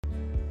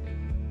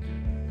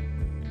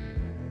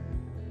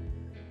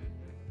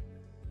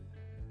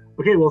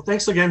Okay, well,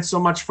 thanks again so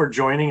much for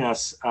joining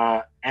us,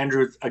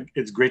 Andrew.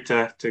 It's great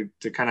to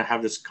kind of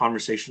have this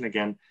conversation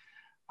again.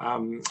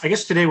 I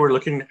guess today we're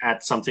looking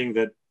at something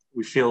that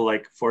we feel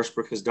like Forest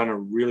Brook has done a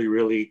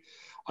really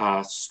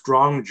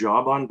strong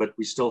job on, but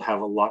we still have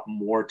a lot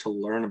more to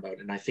learn about.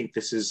 And I think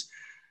this is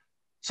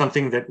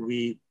something that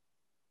we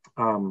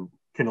can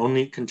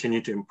only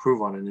continue to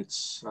improve on, and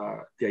it's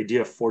the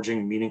idea of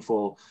forging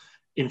meaningful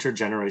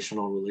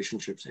intergenerational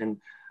relationships. And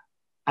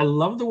I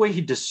love the way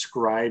he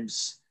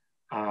describes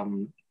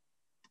um,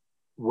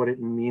 what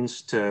it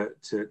means to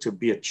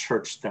be a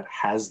church that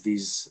has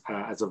these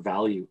as a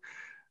value.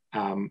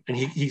 And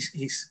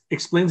he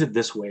explains it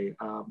this way,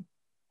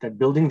 that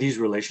building these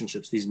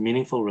relationships, these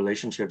meaningful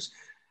relationships,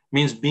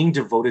 means being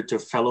devoted to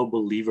fellow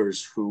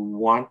believers who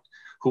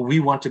we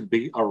want to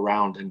be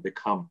around and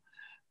become.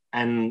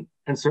 And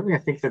certainly I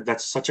think that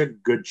that's such a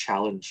good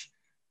challenge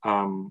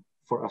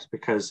for us,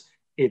 because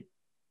it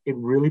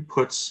really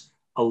puts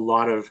a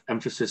lot of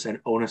emphasis and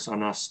onus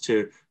on us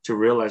to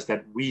realize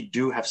that we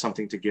do have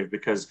something to give,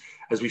 because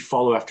as we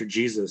follow after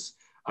Jesus,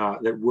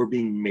 that we're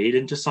being made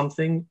into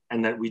something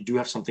and that we do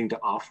have something to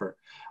offer.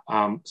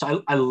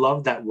 So I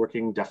love that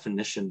working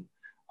definition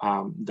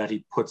that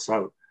he puts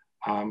out.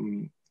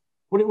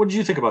 What do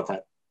you think about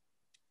that?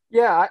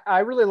 Yeah, I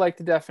really like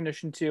the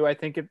definition too. I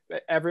think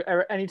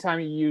anytime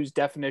you use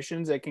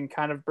definitions, it can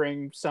kind of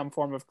bring some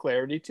form of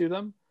clarity to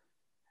them.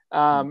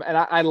 And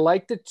I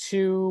like the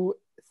two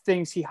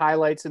things he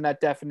highlights in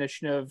that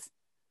definition of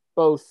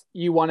both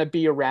you want to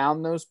be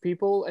around those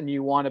people and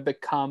you want to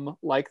become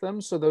like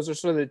them. So those are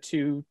sort of the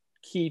two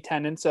key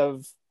tenets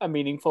of a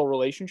meaningful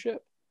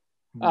relationship.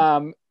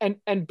 Mm-hmm.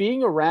 And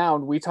being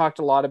around, we talked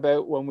a lot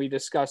about when we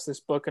discussed this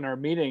book in our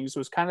meetings,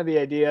 was kind of the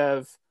idea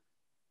of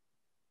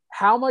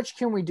how much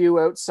can we do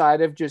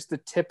outside of just the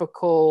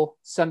typical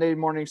Sunday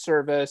morning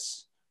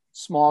service,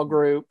 small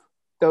group,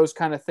 those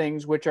kind of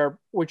things, which are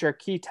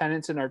key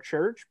tenets in our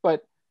church.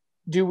 But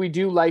do we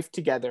do life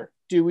together?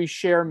 Do we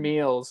share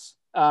meals?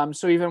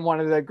 So even one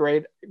of the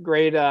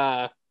great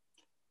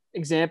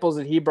examples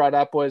that he brought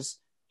up was,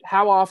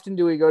 how often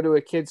do we go to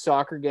a kid's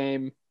soccer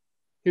game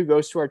who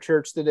goes to our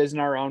church that isn't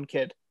our own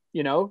kid?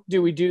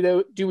 Do we do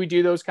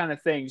those kind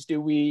of things?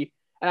 Do we?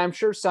 And I'm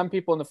sure some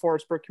people in the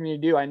Forest Brook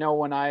community do. I know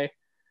when I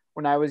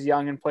was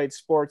young and played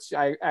sports,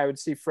 I would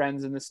see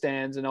friends in the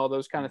stands and all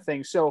those kind of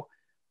things. So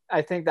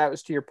I think that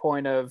was to your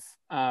point of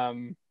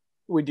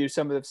we do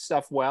some of the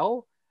stuff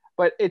well,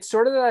 but it's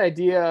sort of the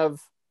idea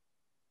of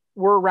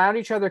we're around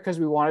each other because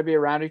we want to be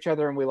around each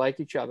other and we like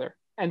each other.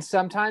 And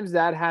sometimes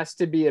that has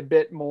to be a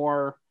bit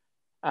more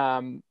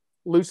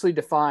loosely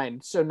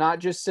defined. So not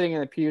just sitting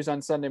in the pews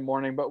on Sunday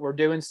morning, but we're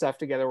doing stuff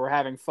together. We're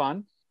having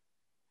fun.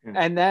 Yeah.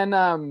 And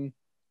then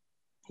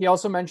he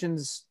also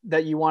mentions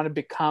that you want to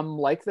become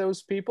like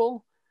those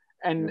people.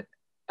 And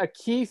a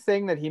key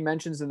thing that he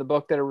mentions in the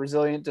book that a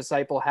resilient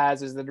disciple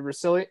has is that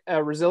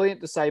a resilient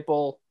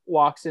disciple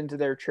walks into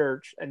their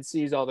church and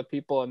sees all the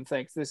people and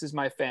thinks, this is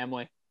my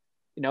family.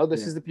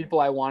 This is the people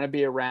I want to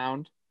be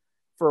around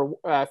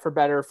for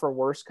better, for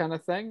worse kind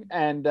of thing.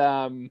 And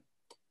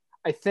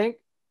I think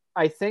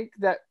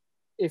that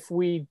if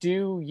we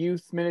do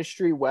youth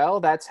ministry well,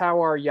 that's how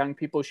our young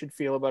people should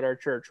feel about our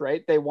church,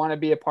 right? They want to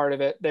be a part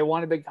of it. They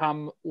want to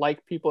become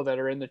like people that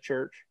are in the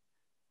church.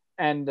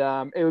 And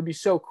it would be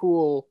so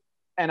cool.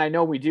 And I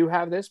know we do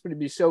have this, but it'd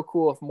be so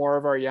cool if more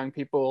of our young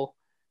people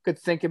could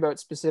think about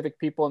specific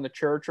people in the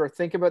church, or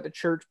think about the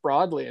church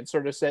broadly and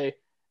sort of say,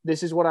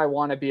 this is what I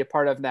want to be a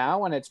part of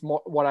now, and it's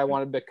more what I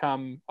want to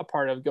become a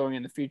part of going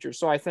in the future.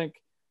 So I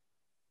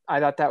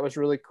thought that was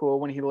really cool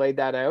when he laid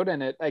that out.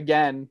 And it,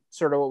 again,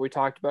 sort of what we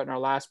talked about in our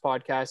last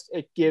podcast,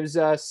 it gives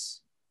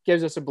us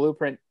a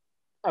blueprint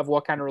of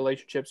what kind of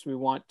relationships we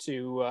want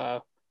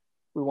to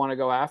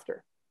go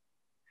after.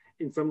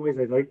 In some ways,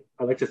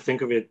 I like to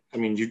think of it. I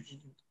mean, you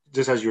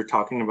just as you're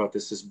talking about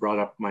this brought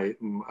up my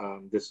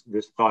this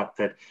thought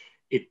that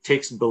it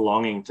takes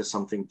belonging to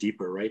something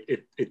deeper, right?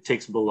 It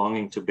takes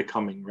belonging to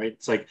becoming, right?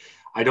 It's like,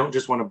 I don't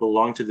just want to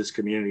belong to this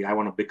community. I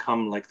want to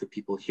become like the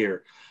people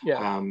here.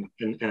 Yeah. And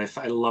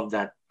I love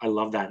that. I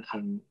love that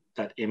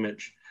that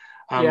image.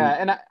 Yeah.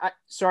 And I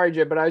sorry,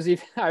 Jim, but I was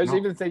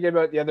even thinking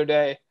about the other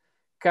day,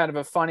 kind of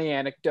a funny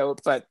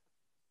anecdote, but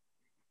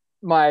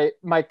my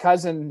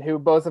cousin, who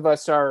both of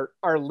us are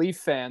Leaf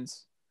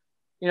fans,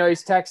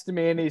 he's texting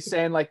me and he's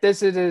saying, like,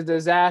 this is a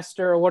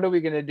disaster. What are we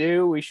going to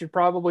do? We should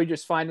probably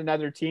just find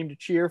another team to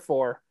cheer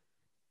for.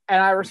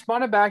 And I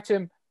responded back to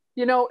him,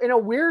 in a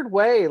weird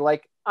way,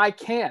 like, I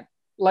can't.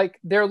 Like,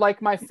 they're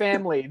like my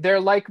family. They're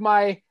like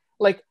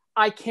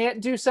I can't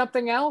do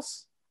something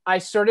else. I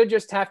sort of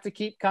just have to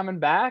keep coming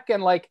back.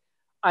 And like,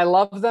 I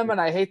love them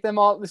and I hate them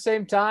all at the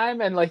same time.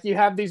 And like, you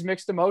have these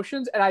mixed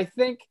emotions. And I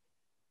think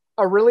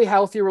a really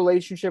healthy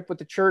relationship with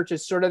the church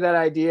is sort of that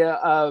idea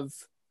of,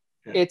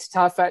 it's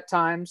tough at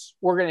times.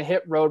 We're going to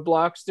hit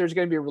roadblocks. There's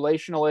going to be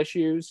relational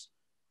issues.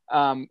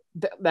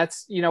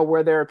 That's,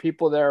 where there are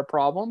people, there are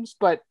problems,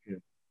 but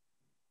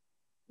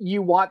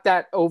you want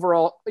that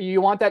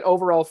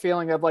overall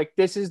feeling of like,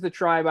 this is the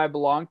tribe I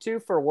belong to,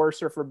 for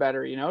worse or for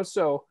better,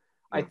 So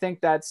I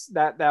think that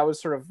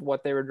was sort of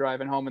what they were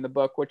driving home in the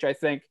book, which I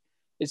think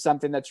is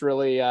something that's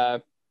really,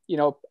 a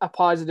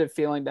positive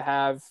feeling to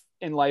have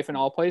in life in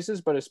all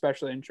places, but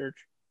especially in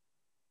church.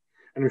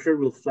 And I'm sure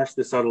we'll flesh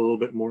this out a little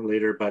bit more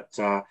later, but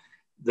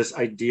this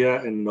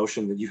idea and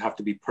notion that you have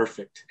to be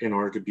perfect in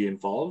order to be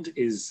involved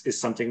is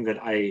something that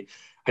I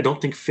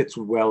don't think fits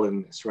well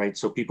in this, right?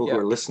 So people who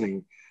are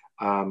listening,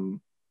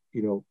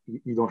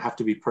 you don't have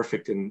to be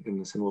perfect in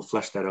this, and we'll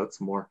flesh that out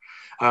some more.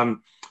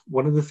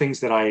 One of the things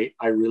that I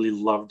really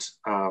loved,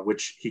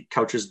 which he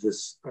couches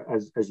this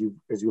as you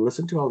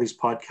listen to all these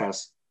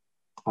podcasts,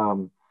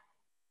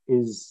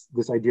 is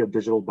this idea of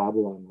digital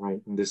Babylon, right?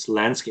 And this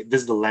landscape.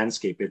 This is the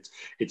landscape.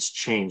 It's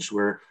changed.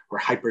 We're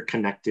hyper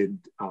connected,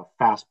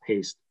 fast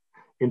paced,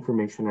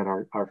 information at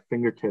our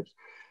fingertips,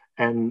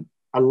 and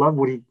I love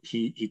what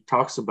he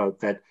talks about,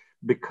 that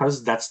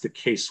because that's the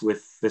case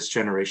with this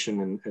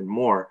generation and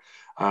more.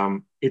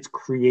 It's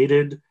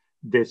created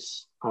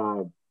this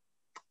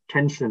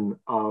tension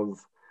of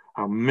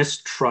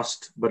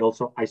mistrust, but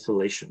also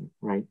isolation,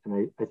 right?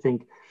 And I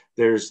think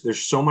there's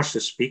so much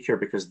to speak here,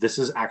 because this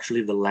is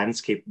actually the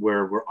landscape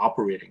where we're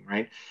operating,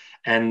 right?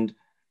 And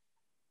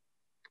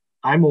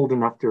I'm old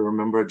enough to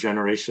remember a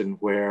generation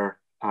where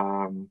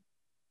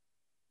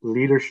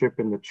leadership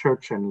in the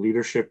church and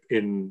leadership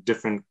in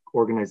different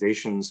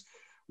organizations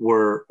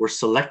were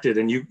selected,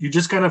 and you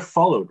just kind of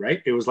followed,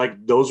 right? It was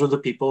like those were the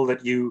people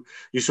that you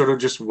sort of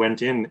just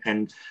went in.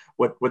 And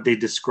what they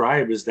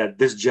describe is that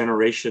this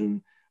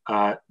generation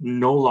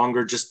no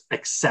longer just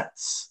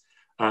accepts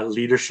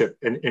leadership,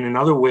 and in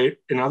other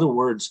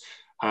words,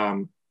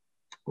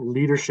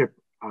 leadership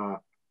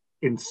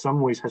in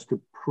some ways has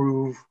to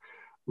prove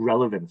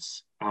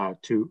relevance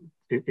to,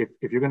 if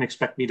you're going to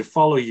expect me to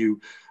follow you,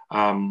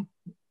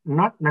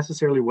 not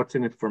necessarily what's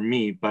in it for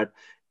me, but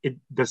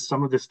does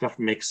some of this stuff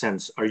make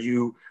sense? Are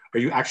you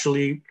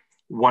actually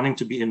wanting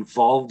to be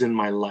involved in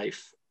my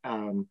life?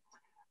 And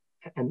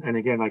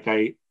again, like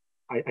I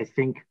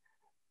think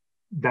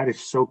that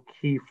is so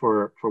key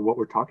for what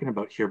we're talking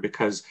about here,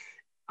 because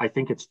I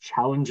think it's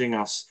challenging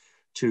us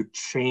to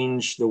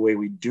change the way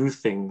we do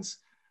things,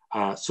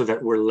 so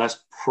that we're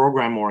less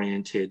program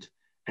oriented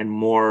and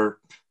more,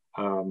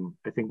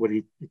 I think what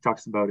he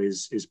talks about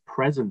is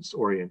presence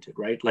oriented,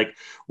 right? Like,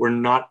 we're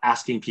not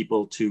asking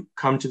people to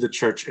come to the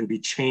church and be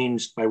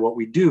changed by what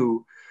we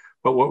do,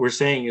 but what we're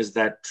saying is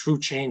that true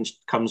change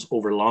comes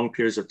over long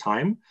periods of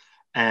time,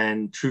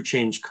 and true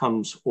change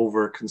comes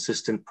over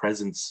consistent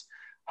presence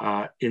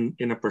in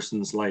a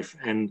person's life.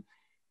 And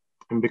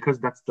because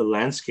that's the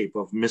landscape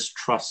of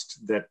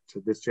mistrust that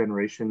this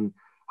generation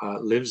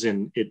lives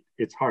in,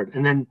 it's hard.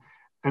 And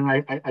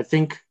I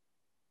think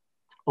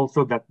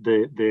also that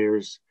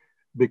there's,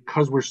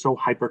 because we're so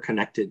hyper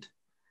connected,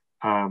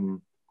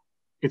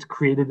 it's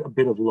created a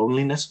bit of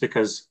loneliness,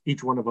 because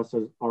each one of us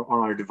are on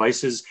our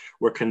devices,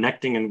 we're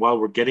connecting, and while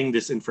we're getting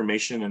this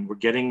information and we're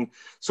getting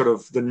sort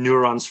of the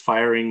neurons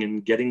firing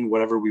and getting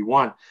whatever we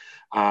want,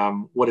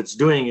 what it's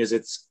doing is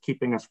it's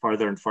keeping us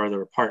farther and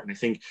farther apart. And I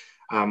think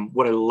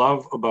what I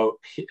love about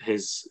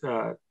his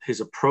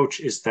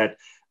approach is that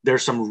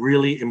there's some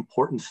really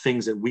important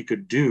things that we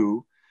could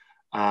do,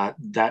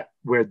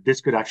 where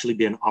this could actually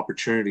be an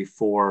opportunity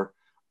for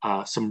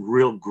some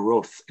real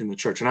growth in the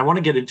church. And I want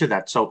to get into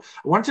that. So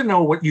I want to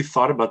know what you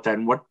thought about that,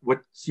 and what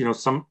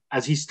some,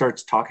 as he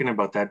starts talking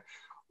about that,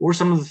 what were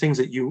some of the things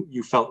that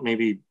you felt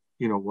maybe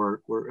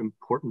were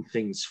important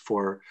things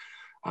for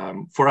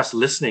us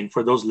listening,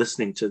 for those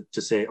listening,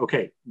 to say,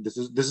 okay, this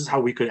is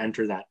how we could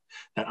enter that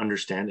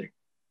understanding.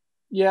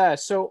 Yeah.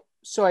 So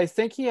I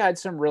think he had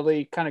some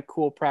really kind of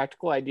cool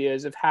practical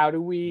ideas of how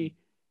do we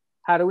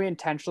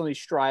intentionally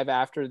strive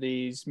after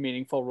these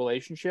meaningful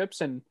relationships.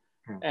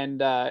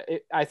 And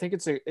I think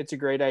it's a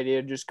great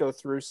idea to just go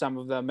through some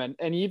of them,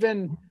 and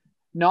even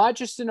not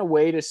just in a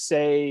way to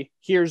say,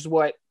 here's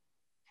what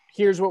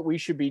we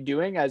should be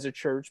doing as a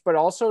church, but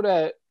also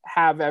to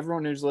have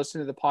everyone who's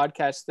listening to the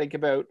podcast think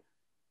about,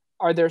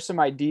 are there some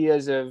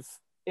ideas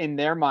in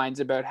their minds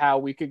about how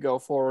we could go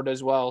forward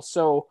as well.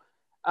 So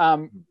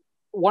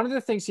one of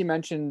the things he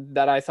mentioned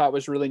that I thought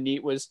was really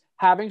neat was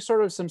having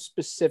sort of some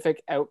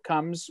specific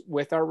outcomes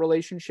with our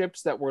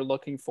relationships that we're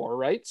looking for,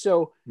 right?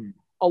 So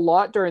a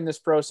lot during this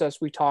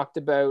process, we talked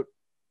about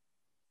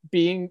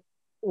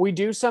we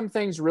do some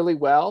things really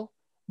well,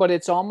 but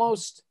it's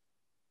almost,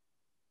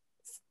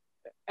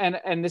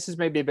 and this is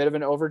maybe a bit of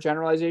an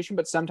overgeneralization,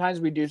 but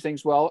sometimes we do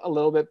things well a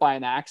little bit by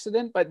an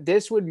accident. But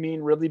this would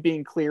mean really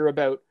being clear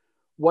about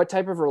what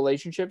type of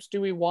relationships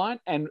do we want,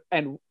 and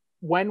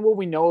when will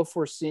we know if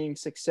we're seeing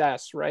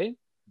success, right?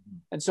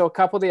 And so a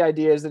couple of the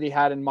ideas that he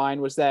had in mind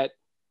was that,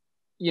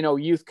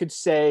 youth could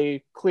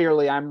say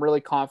clearly, I'm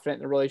really confident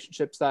in the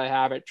relationships that I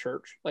have at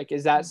church. Like,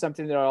 is that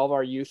something that all of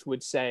our youth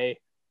would say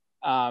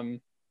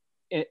in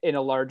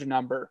a large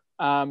number?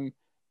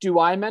 Do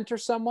I mentor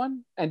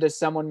someone, and does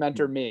someone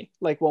mentor me?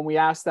 Like, when we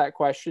ask that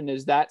question,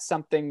 is that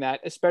something that,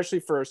 especially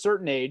for a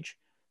certain age,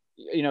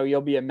 you'll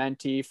be a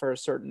mentee for a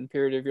certain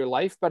period of your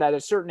life, but at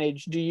a certain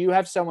age, do you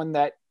have someone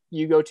that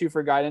you go to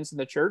for guidance in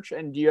the church,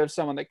 and do you have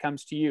someone that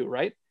comes to you,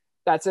 right?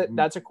 That's it.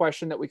 That's a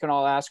question that we can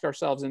all ask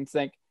ourselves and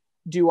think,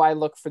 do I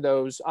look for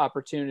those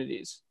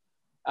opportunities?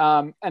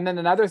 And then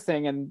another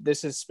thing, and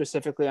this is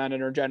specifically on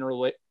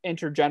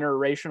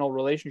intergenerational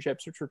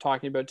relationships, which we're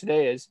talking about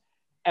today, is,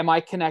 am I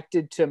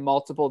connected to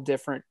multiple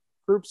different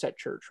groups at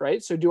church,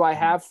 right? So do I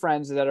have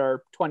friends that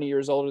are 20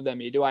 years older than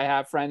me? Do I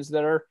have friends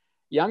that are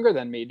younger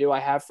than me? Do I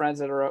have friends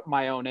that are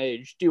my own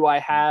age? Do I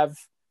have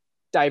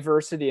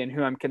diversity in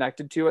who I'm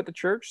connected to at the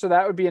church? So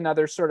that would be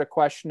another sort of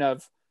question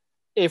of,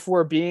 if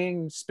we're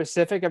being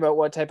specific about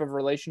what type of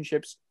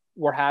relationships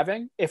we're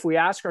having, if we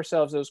ask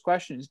ourselves those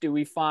questions, do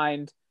we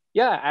find,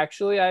 yeah,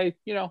 actually, I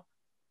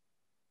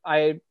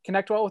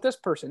connect well with this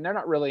person.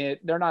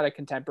 They're not a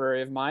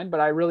contemporary of mine, but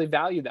I really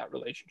value that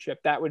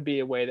relationship. That would be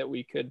a way that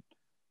we could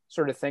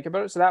sort of think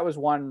about it. So that was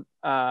one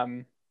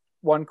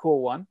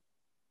cool one.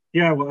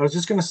 Yeah, well, I was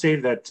just going to say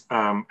that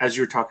as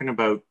you're talking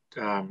about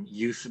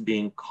youth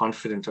being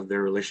confident of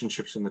their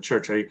relationships in the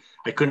church,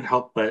 I couldn't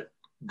help but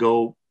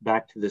go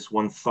back to this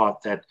one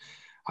thought that,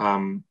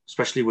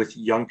 especially with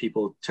young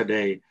people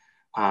today,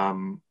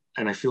 and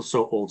I feel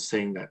so old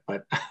saying that,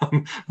 but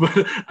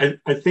but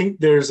I think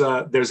there's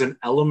an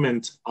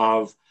element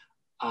of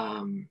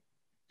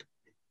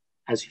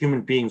as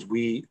human beings,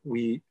 we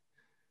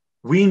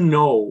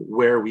know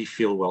where we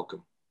feel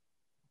welcome.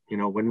 You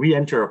know, when we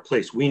enter a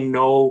place, we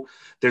know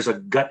there's a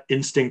gut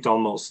instinct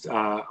almost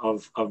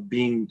of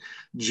being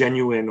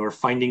genuine or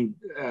finding,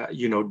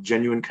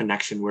 genuine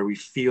connection where we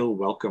feel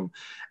welcome.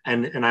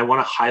 And I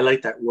want to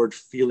highlight that word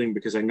feeling,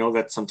 because I know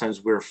that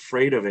sometimes we're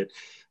afraid of it.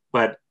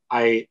 But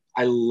I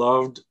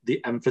loved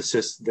the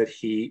emphasis that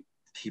he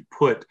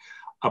put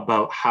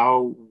about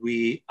how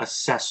we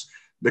assess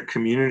the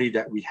community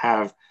that we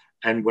have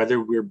and whether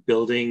we're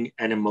building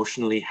an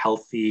emotionally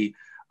healthy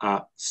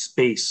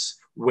space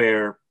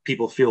where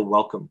people feel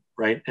welcome,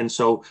 right? And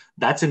so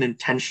that's an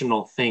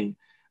intentional thing.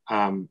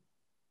 And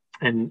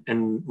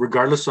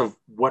regardless of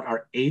what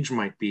our age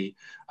might be,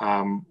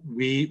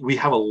 we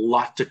have a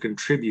lot to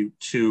contribute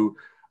to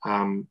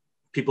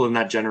people in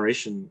that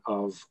generation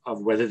of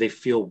whether they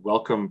feel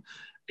welcome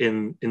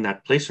in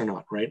that place or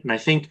not, right? And I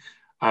think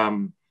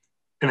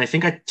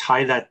I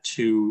tie that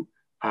to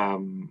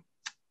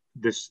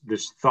this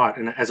thought.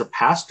 And as a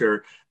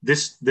pastor,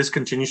 this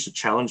continues to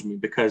challenge me,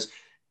 because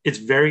it's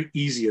very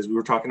easy, as we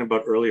were talking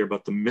about earlier,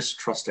 about the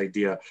mistrust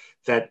idea,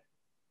 that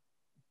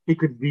it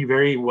could be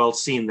very well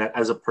seen that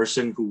as a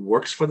person who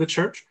works for the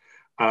church,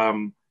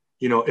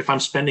 if I'm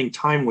spending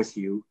time with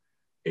you,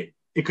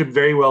 it could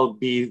very well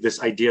be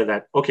this idea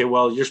that, okay,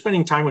 well, you're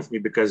spending time with me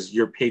because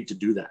you're paid to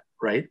do that,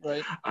 right?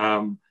 Right.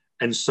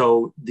 And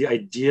so the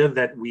idea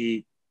that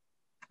we,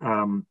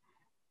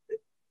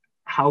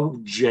 how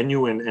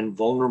genuine and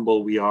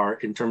vulnerable we are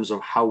in terms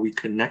of how we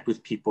connect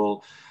with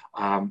people,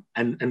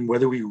 and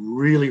whether we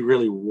really,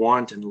 really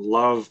want and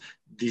love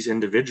these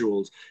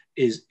individuals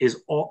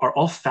are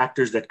all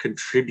factors that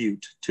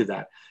contribute to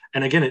that.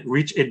 And again,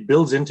 it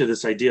builds into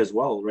this idea as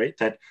well, right?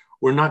 That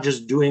we're not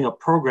just doing a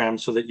program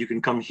so that you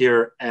can come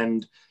here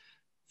and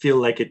feel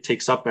like it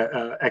takes up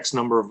X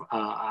number of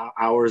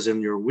hours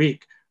in your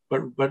week,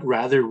 but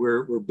rather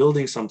we're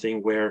building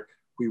something where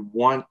we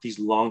want these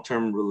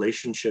long-term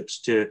relationships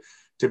to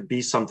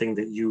be something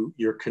that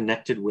you're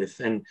connected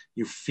with and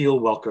you feel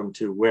welcome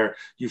to, where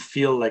you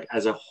feel like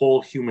as a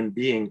whole human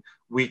being,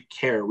 we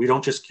care. We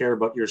don't just care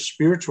about your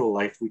spiritual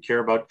life. We care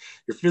about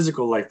your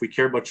physical life. We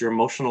care about your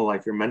emotional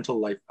life, your mental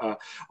life,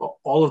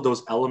 all of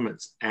those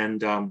elements.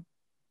 And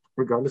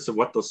regardless of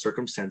what those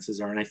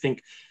circumstances are. And I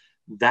think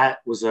that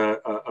was a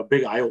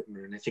big eye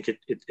opener. And I think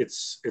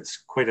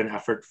it's quite an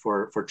effort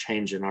for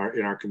change in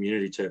our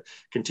community to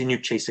continue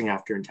chasing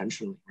after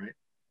intentionally. Right.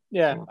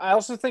 Yeah. So, I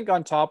also think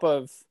on top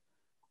of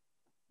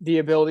the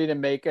ability to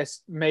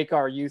make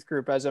our youth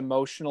group as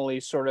emotionally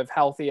sort of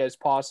healthy as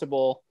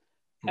possible.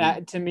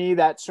 Mm-hmm. To me,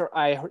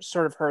 I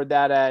sort of heard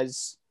that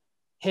as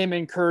him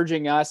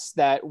encouraging us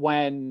that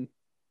when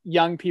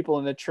young people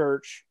in the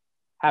church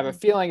have a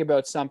feeling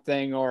about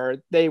something or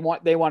they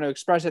want to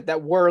express it,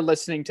 that we're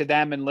listening to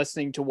them and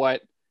listening to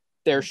what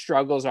their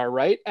struggles are,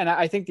 right? And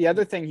I think the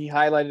other thing he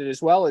highlighted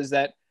as well is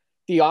that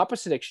the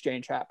opposite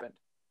exchange happened.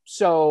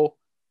 So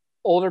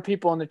older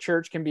people in the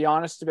church can be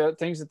honest about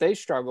things that they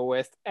struggle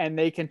with, and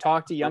they can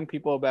talk to young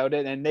people about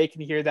it, and they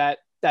can hear that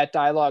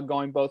dialogue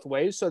going both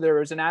ways. So there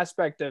was an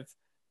aspect of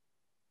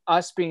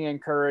us being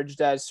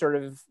encouraged as sort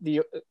of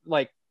the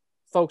like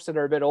folks that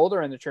are a bit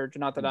older in the church.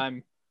 Not that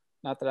I'm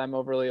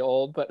overly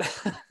old, but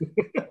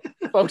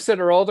folks that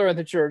are older in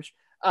the church,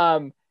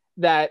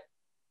 that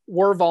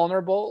we're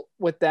vulnerable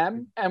with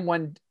them. And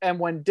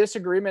when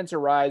disagreements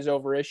arise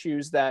over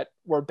issues that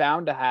we're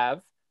bound to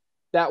have,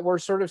 that we're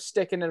sort of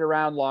sticking it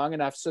around long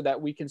enough so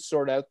that we can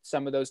sort out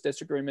some of those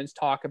disagreements,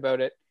 talk about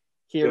it,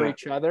 hear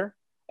each other.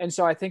 And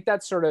so I think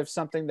that's sort of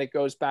something that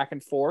goes back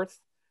and forth.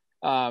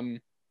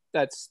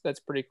 That's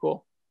pretty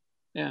cool.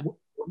 Yeah.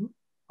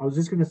 I was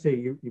just going to say,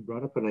 you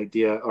brought up an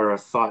idea or a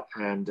thought.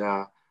 And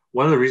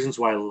one of the reasons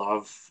why I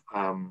love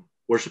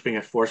worshiping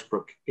at Forest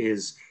Brook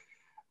is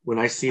when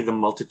I see the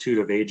multitude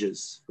of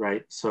ages,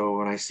 right? So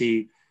when I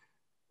see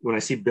when I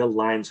see Bill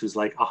Lyons, who's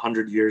like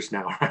 100 years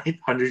now, right?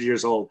 100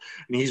 years old,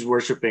 and he's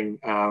worshiping,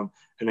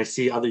 and I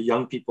see other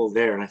young people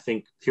there, and I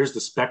think here's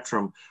the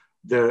spectrum.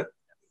 The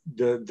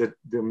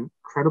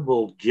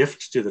incredible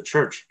gift to the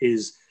church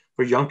is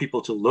for young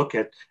people to look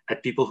at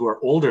people who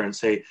are older and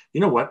say,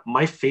 you know what,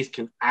 my faith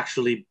can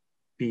actually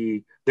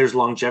be, there's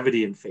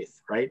longevity in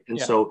faith, right?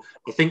 And so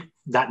I think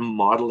that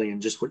modeling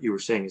and just what you were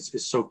saying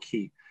is so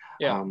key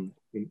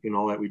in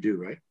all that we do,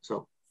 right?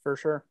 So for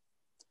sure.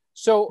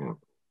 So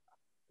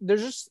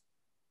there's just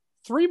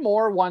three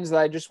more ones that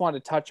I just want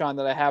to touch on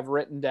that I have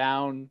written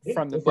down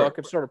from the book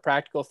of sort of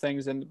practical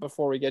things, and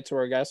before we get to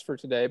our guest for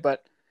today.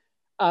 But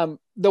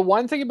the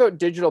one thing about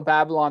Digital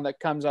Babylon that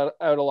comes out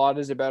a lot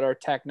is about our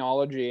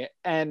technology.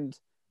 And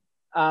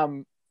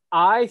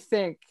I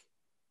think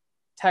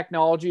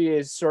technology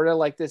is sort of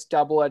like this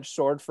double-edged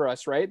sword for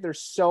us, right?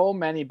 There's so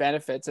many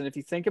benefits. And if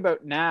you think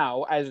about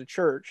now as a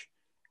church,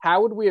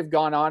 how would we have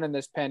gone on in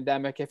this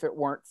pandemic if it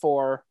weren't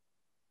for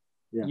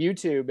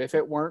YouTube, if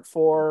it weren't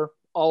for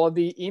all of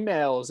the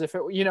emails, if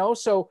it, you know,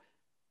 so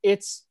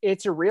it's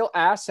a real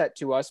asset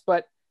to us.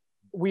 But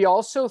we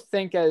also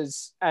think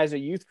as a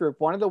youth group,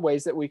 one of the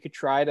ways that we could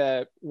try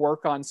to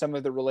work on some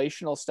of the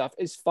relational stuff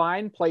is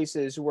find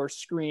places where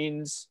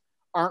screens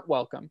aren't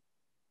welcome,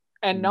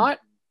 and not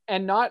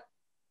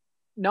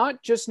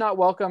just not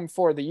welcome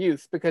for the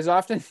youth, because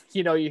often,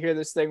 you know, you hear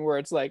this thing where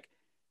it's like,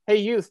 hey,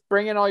 youth,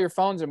 bring in all your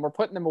phones and we're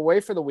putting them away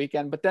for the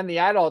weekend. But then the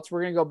adults,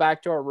 we're going to go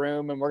back to our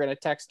room and we're going to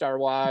text our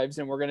wives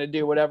and we're going to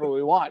do whatever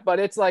we want. But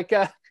it's like,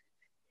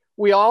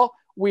 we all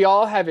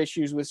have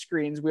issues with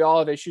screens. We all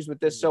have issues with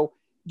this. So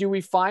do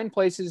we find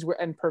places where,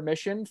 and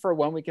permission for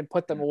when we can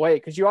put them away?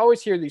 Because you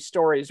always hear these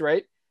stories,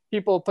 right?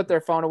 People put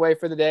their phone away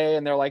for the day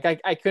and they're like,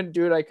 I couldn't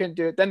do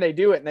it. Then they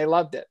do it and they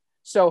loved it.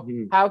 So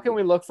how can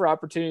we look for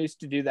opportunities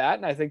to do that?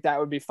 And I think that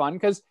would be fun,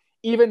 because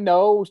even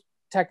though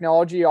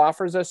technology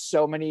offers us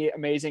so many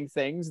amazing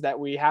things that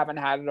we haven't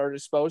had at our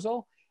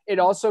disposal, it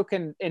also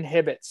can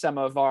inhibit some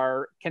of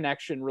our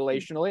connection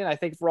relationally. And I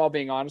think if we're all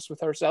being honest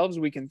with ourselves,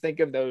 we can think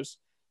of those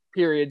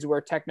periods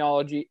where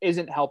technology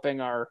isn't helping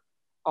our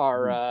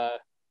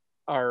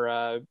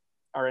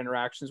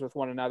interactions with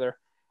one another.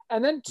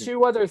 And then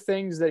two other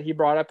things that he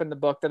brought up in the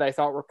book that I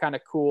thought were kind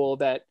of cool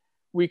that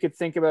we could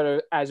think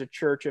about as a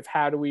church of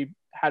how do we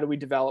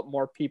develop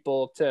more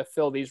people to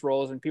fill these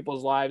roles in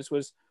people's lives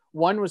was,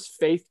 one was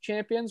faith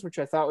champions, which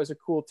I thought was a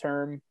cool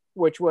term,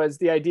 which was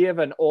the idea of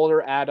an older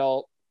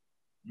adult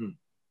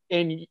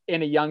in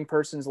a young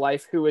person's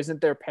life who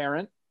isn't their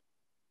parent,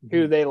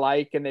 who they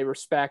like and they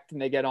respect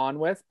and they get on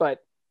with. But,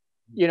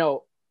 you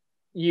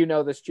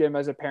know this, Jim,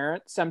 as a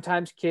parent,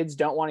 sometimes kids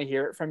don't want to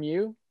hear it from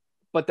you,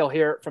 but they'll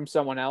hear it from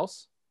someone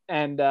else.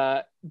 And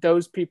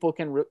those people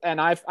can, and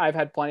I've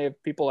had plenty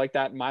of people like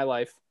that in my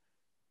life,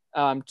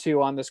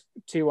 two on this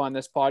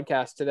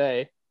podcast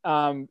today,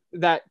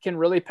 that can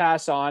really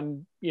pass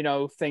on, you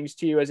know, things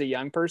to you as a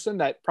young person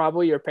that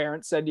probably your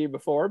parents said to you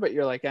before, but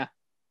you're like,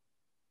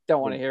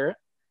 don't want to hear it.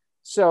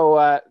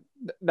 So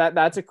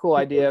that's a cool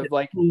idea of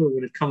like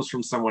when it comes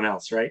from someone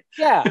else, right?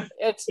 Yeah,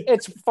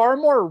 it's far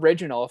more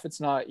original if it's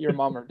not your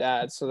mom or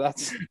dad. So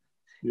that's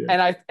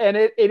and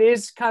it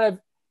is kind of,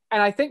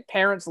 and I think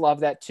parents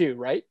love that too,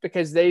 right?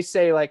 Because they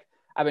say like,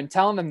 I've been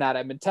telling them that,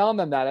 and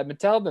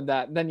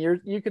then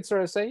you could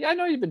sort of say, yeah, I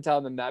know you've been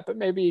telling them that, but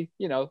maybe,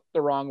 you know,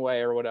 the wrong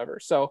way or whatever.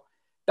 So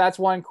that's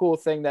one cool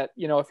thing that,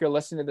 you know, if you're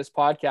listening to this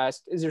podcast,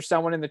 is there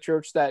someone in the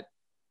church that,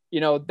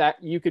 you know,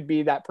 that you could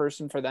be that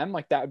person for them?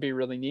 Like, that would be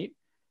really neat.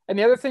 And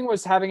the other thing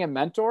was having a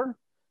mentor.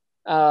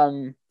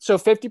 So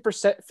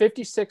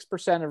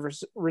 56%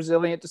 of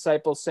resilient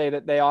disciples say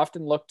that they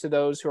often look to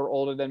those who are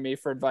older than me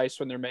for advice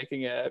when they're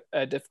making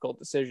a difficult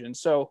decision.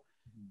 So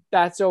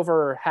that's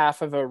over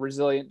half of a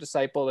resilient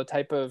disciple, the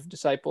type of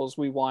disciples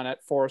we want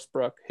at Forest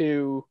Brook,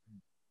 who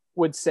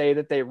would say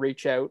that they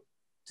reach out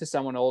to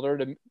someone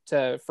older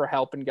for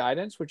help and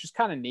guidance, which is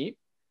kind of neat.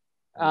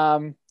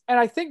 And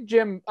I think,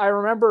 Jim, I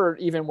remember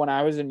even when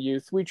I was in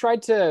youth, we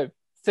tried to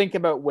think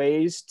about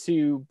ways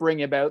to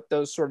bring about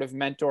those sort of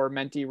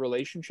mentor-mentee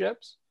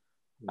relationships.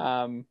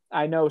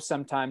 I know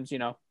sometimes, you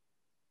know,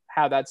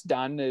 how that's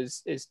done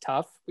is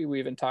tough. We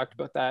even talked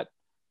about that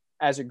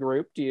as a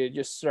group. Do you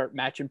just start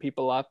matching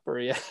people up, or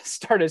you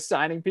start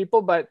assigning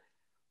people? But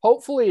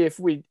hopefully if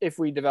we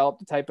develop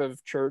the type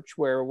of church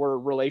where we're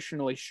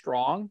relationally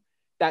strong,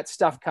 that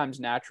stuff comes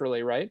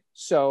naturally, right?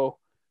 So,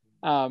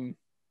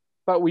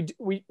 but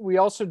we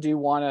also do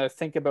want to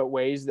think about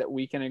ways that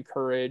we can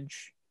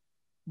encourage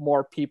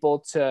more people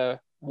to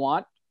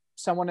want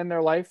someone in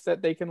their life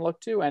that they can look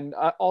to, and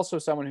also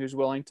someone who's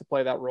willing to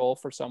play that role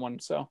for someone.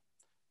 So,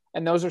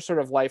 and those are sort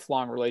of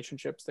lifelong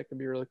relationships that can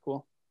be really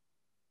cool.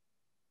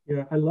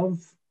 Yeah, I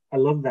love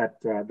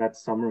that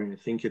summary. I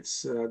think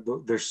it's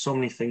there's so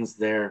many things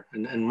there,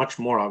 and much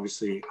more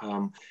obviously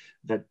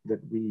that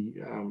we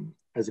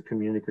as a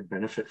community could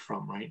benefit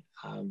from, right?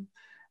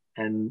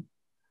 And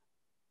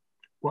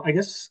well, I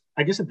guess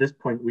at this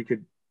point we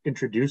could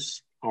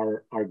introduce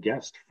our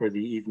guest for the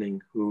evening,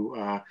 who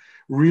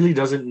really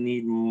doesn't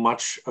need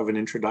much of an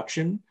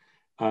introduction.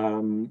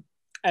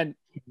 And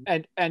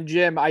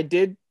Jim, I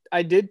did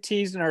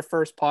tease in our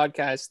first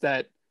podcast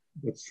that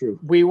That's true.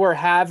 we were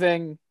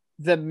having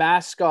the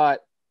mascot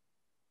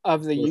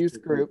of the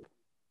youth group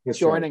That's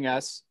joining right.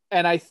 us.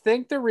 And I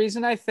think the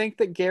reason I think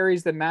that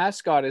Gary's the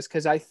mascot is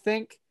because I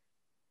think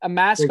a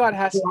mascot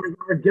has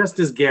Our guest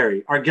is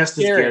Gary. Our guest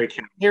is Gary. Gary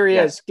Cameron. Here he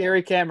Yes. is,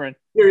 Gary Cameron.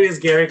 Here he is,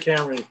 Gary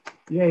Cameron.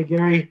 Yay,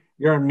 Gary.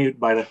 You're on mute,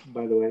 by the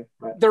way.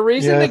 But The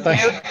reason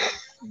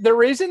the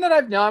reason that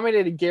I've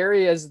nominated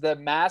Gary as the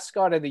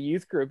mascot of the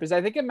youth group is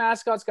I think a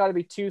mascot's got to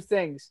be two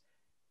things: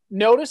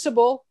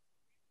 noticeable,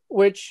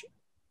 which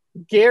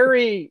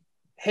Gary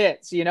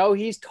hits. You know,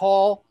 he's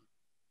tall,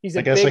 he's a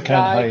I guess I big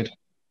can't guy. hide.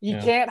 You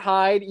Yeah. can't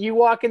hide. You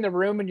walk in the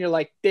room and you're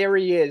like, there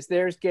he is.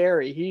 There's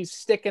Gary. He's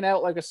sticking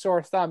out like a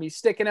sore thumb. He's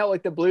sticking out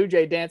like the Blue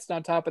Jay dancing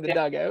on top of the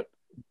dugout.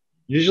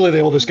 Usually the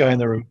oldest guy in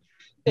the room.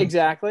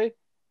 Exactly.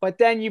 But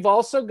then you've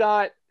also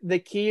got the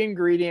key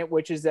ingredient,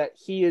 which is that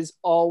he is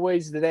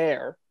always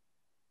there,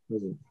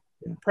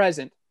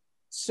 present.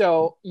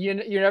 So you're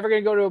never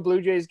going to go to a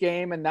Blue Jays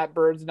game and that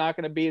bird's not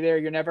going to be there.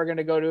 You're never going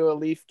to go to a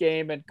Leaf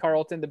game and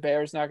Carlton, the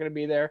Bear's not going to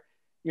be there.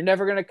 You're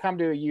never going to come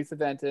to a youth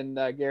event and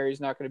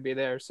Gary's not going to be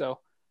there. So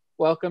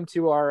welcome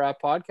to our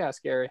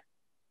podcast, Gary.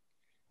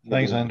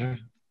 Thanks, Andrew.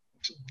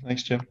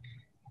 Thanks, Jim.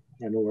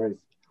 Yeah, no worries.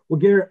 Well,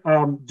 Gary,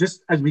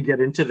 just as we get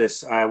into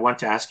this, I want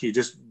to ask you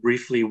just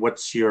briefly,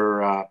 what's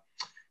your,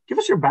 give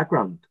us your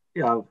background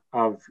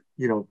of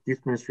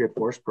youth ministry at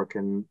Forest Brook,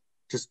 and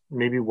just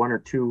maybe one or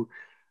two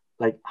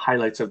like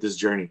highlights of this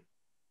journey.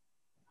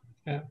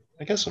 Yeah,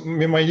 I guess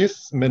my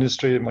youth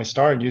ministry, my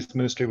start in youth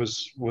ministry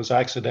was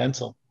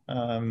accidental.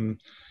 It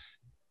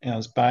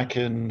was back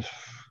in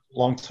a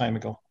long time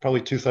ago,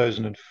 probably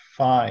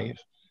 2005.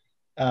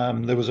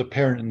 There was a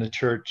parent in the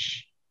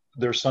church,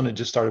 their son had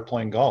just started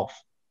playing golf,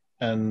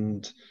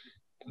 and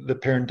the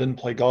parent didn't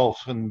play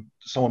golf, and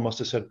someone must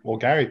have said, well,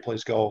 Gary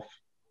plays golf,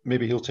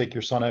 maybe he'll take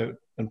your son out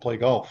and play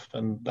golf.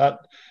 And that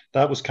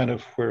was kind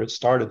of where it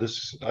started.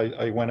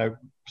 I went out,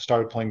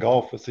 started playing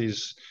golf with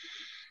these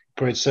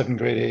grade 7,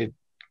 grade 8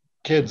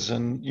 kids,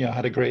 and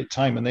had a great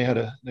time, and they had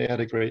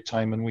a great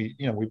time, and we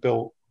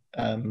built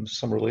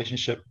some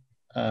relationship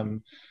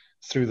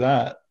through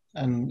that.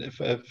 And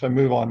if I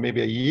move on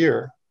maybe a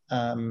year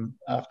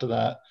after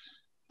that,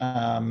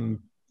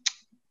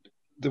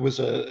 there was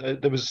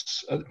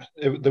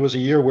a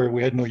year where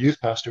we had no youth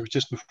pastor. It was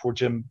just before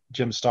Jim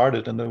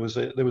started, and there was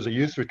a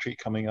youth retreat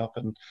coming up,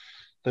 and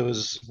there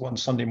was one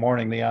Sunday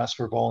morning they asked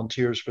for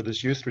volunteers for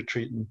this youth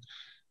retreat,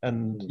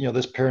 and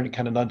this parent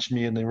kind of nudged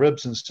me in the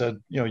ribs and said,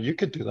 you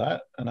could do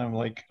that. And I'm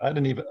like, I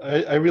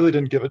really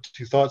didn't give it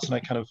two thoughts, and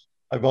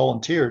I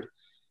volunteered.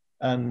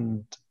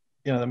 And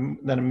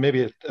then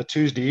maybe a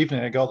Tuesday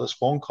evening I got this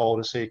phone call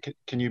to say,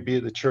 can you be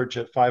at the church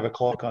at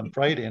 5:00 on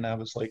Friday? And I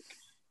was like,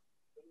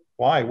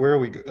 why? Where are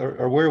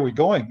we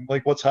going?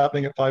 Like, what's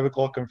happening at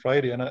 5:00 on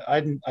Friday? And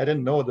I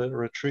didn't know that a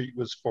retreat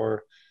was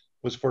for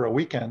a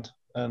weekend.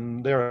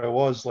 And there I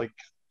was, like,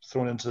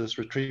 thrown into this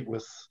retreat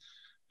with,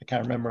 I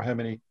can't remember how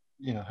many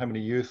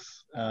youth,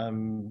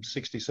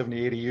 60,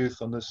 70, 80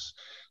 youth on this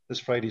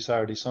Friday,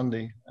 Saturday,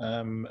 Sunday.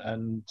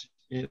 And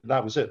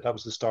that was it. That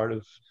was the start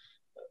of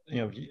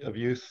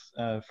youth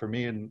for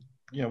me. And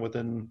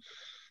within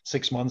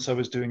 6 months I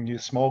was doing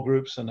youth small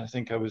groups, and I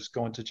think I was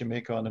going to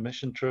Jamaica on a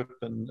mission trip,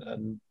 and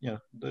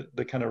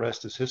the kind of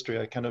rest is history.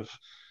 I kind of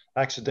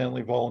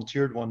accidentally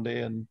volunteered one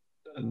day and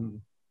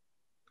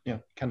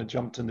kind of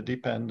jumped in the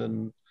deep end,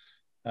 and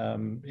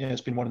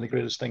it's been one of the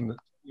greatest things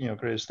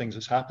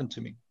that's happened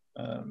to me.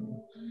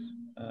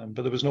 But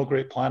there was no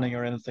great planning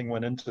or anything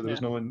went into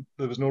it.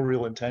 There was no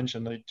real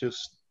intention. I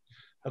just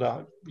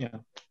had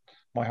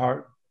my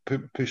heart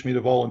pushed me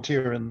to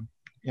volunteer, and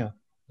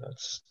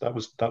that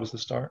was the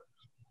start.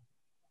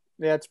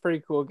 Yeah, it's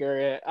pretty cool,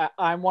 Gary.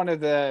 I'm one of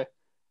the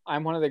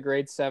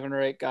grade 7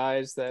 or 8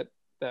 guys that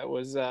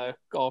was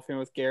golfing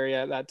with Gary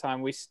at that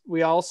time.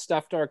 We all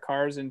stuffed our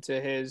cars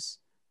into his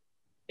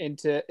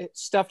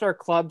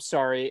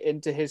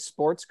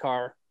sports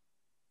car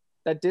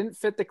that didn't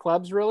fit the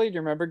clubs really. Do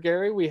you remember,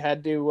 Gary? We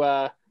had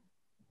to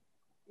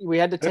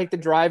take the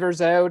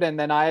drivers out, and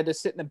then I had to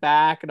sit in the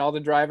back, and all the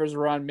drivers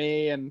were on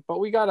me. But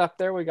we got up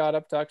there. We got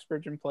up to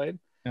Uxbridge and played.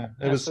 Yeah,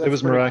 it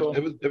was miraculous.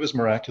 Cool. It was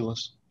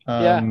miraculous.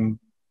 And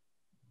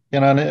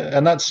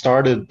that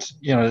started,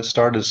 it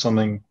started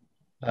something,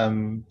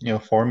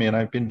 for me. And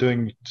I've been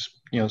doing,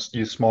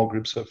 youth small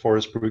groups at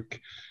Forest Brook,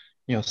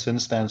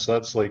 since then. So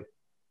that's like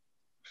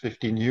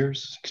 15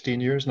 years,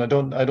 16 years. And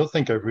I don't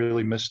think I've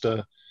really missed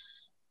a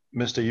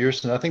year.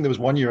 And I think there was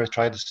one year I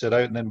tried to sit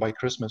out, and then by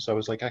Christmas I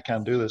was like, I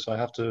can't do this. I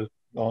have to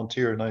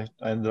volunteer. And I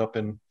ended up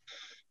in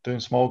doing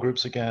small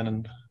groups again.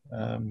 And,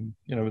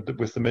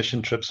 with the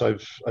mission trips,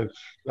 I've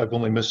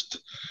only missed,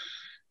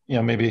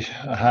 maybe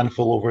a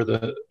handful over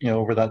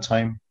that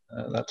time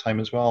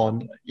as well.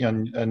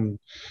 And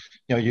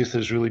youth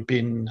has really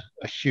been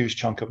a huge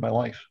chunk of my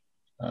life.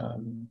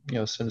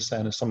 Since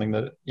then, is something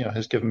that,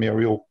 has given me a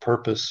real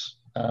purpose,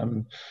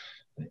 to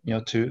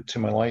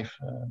my life.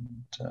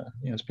 And,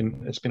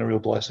 it's been a real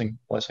blessing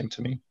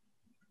to me.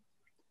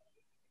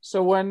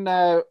 So when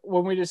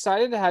we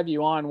decided to have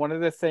you on, one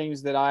of the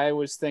things that I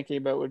was thinking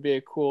about would be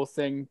a cool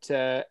thing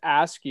to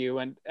ask you,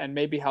 and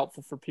maybe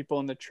helpful for people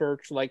in the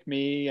church like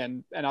me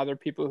and other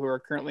people who are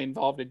currently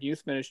involved in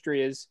youth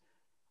ministry is,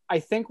 I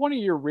think one of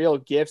your real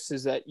gifts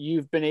is that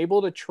you've been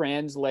able to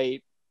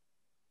translate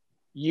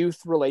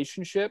youth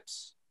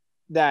relationships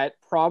that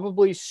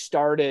probably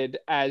started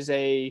as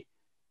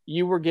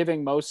you were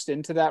giving most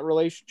into that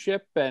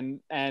relationship, and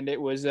it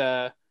was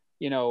a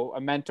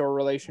mentor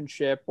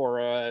relationship or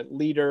a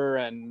leader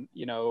and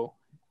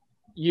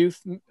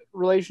youth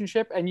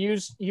relationship, and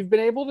you've been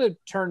able to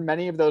turn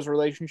many of those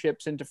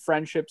relationships into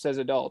friendships as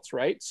adults,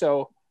 right?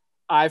 So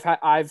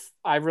I've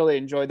really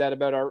enjoyed that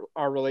about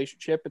our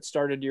relationship. It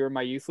started, you were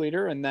my youth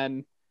leader, and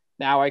then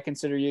now I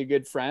consider you a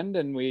good friend,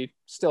 and we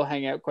still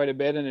hang out quite a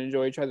bit and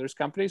enjoy each other's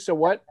company. So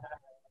what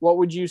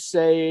would you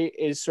say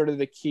is sort of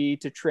the key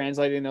to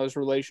translating those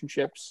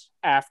relationships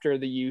after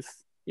the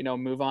youth,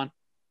 move on?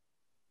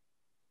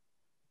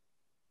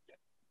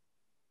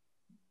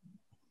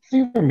 I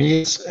think for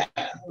me, it's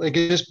like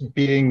it's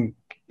being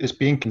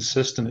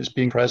consistent, it's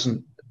being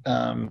present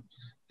in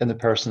the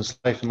person's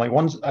life. And like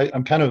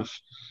I'm kind of,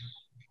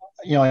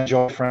 I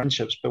enjoy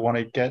friendships, but when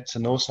I get to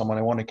know someone,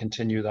 I want to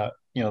continue that,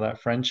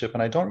 that friendship.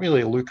 And I don't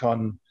really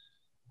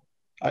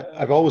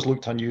I've always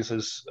looked on youth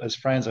as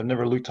friends. I've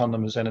never looked on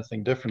them as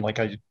anything different. Like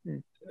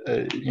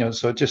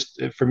so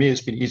for me,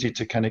 it's been easy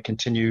to kind of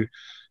continue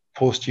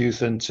post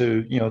youth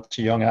into,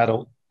 to young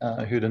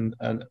adulthood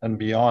and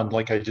beyond.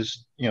 Like I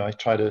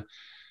try to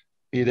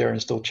be there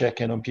and still check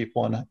in on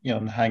people and,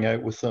 and hang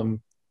out with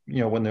them,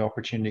 when the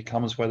opportunity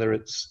comes, whether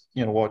it's,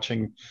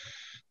 watching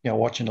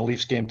a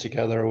Leafs game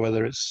together, or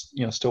whether it's,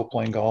 still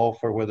playing golf,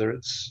 or whether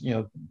it's,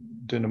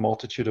 doing a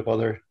multitude of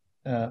other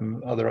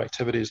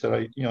activities that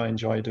I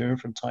enjoy doing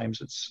from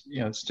times.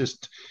 It's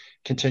just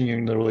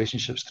continuing the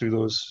relationships through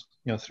those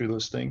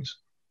things.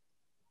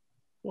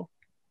 Cool.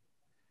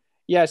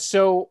 Yeah.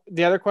 So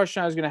the other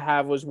question I was going to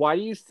have was, why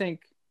do you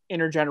think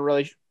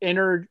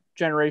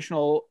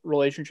intergenerational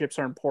relationships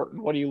are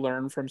important? What do you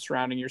learn from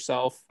surrounding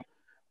yourself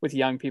with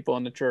young people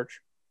in the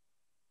church?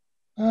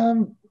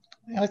 I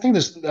think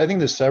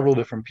there's several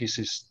different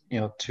pieces,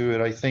 to it.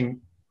 I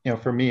think,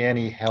 for me,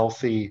 any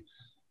healthy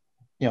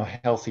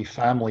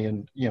family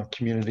and,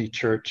 community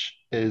church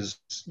is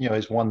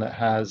one that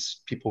has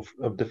people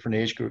of different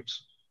age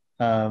groups.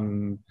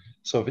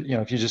 So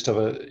if you just have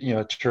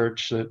a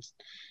church that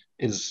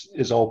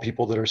is all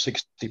people that are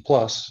 60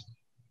 plus,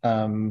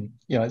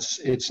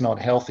 it's not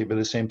healthy. But at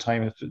the same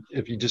time,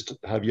 if you just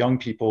have young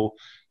people,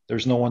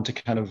 there's no one to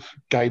kind of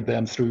guide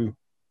them through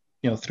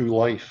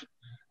life.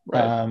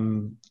 Right.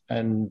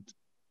 And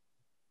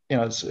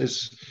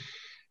it's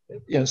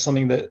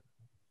something that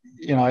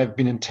I've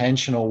been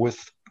intentional with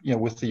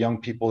the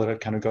young people that I've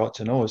kind of got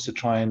to know, is to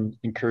try and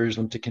encourage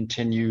them to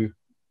continue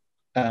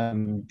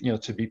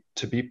to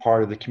be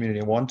part of the community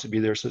and want to be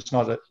there. So it's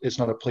not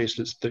a place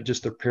that's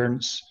just their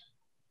parents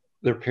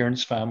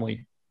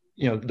family,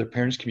 their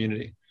parents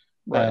community.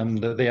 Right. And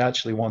they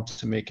actually want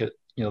to make it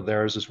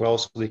theirs as well,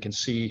 so they can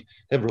see,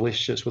 they have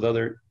relationships with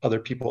other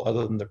people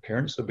other than their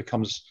parents. So it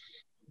becomes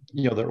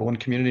their own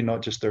community,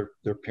 not just their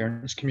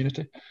parents'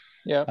 community.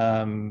 Yeah.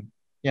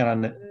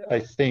 And I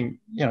think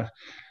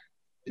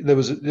there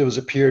was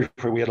a period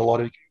where we had a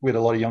lot of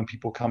young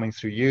people coming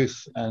through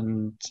youth,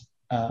 and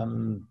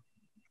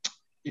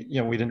we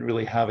didn't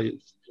really have a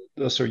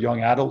sort of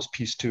young adults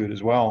piece to it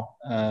as well.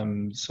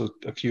 So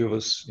a few of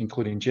us,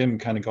 including Jim,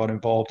 kind of got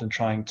involved in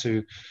trying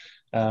to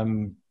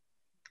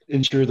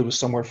ensure there was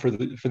somewhere for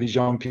these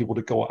young people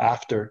to go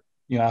after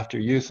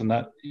youth, and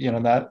that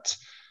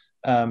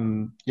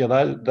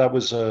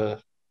was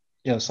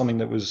something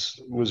that was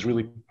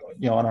really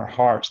on our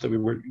hearts, that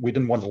we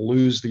didn't want to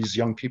lose these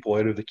young people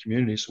out of the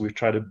community. So we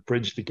tried to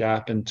bridge the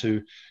gap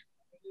into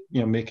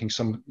making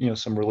some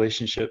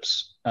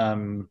relationships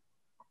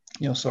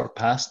sort of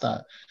past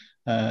that.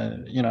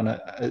 And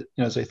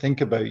as I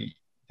think about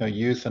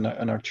youth and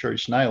our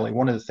church now, like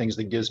one of the things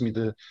that gives me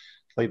the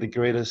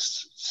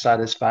greatest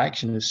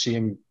satisfaction is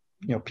seeing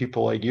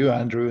people like you,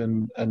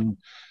 Andrew, and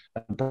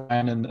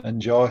Brian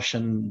and Josh,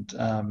 and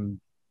a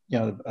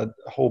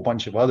whole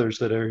bunch of others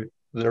that are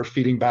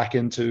feeding back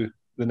into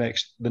the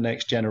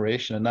next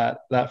generation. And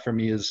that for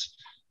me is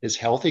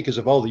healthy, because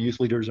if all the youth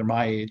leaders are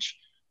my age,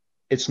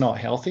 it's not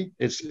healthy.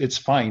 It's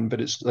fine,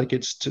 but it's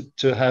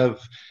to have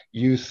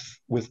youth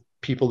with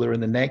people that are in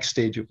the next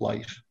stage of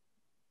life.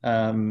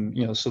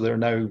 So they're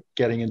now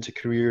getting into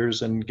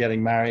careers and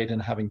getting married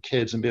and having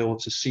kids, and be able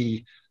to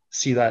see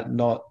that,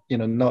 not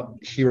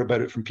hear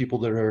about it from people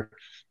that are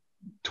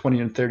 20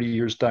 and 30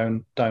 years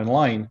down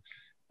line,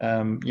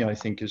 I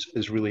think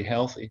is really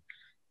healthy.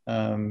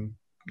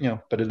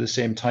 But at the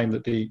same time,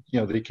 that they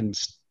can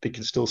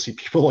still see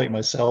people like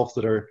myself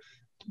that are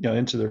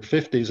into their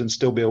 50s and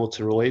still be able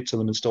to relate to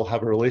them and still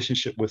have a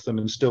relationship with them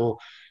and still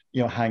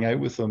hang out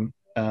with them,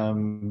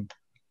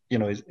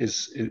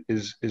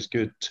 is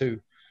good too.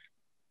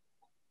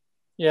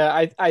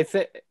 Yeah, I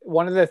think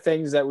one of the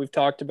things that we've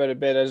talked about a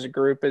bit as a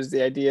group is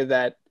the idea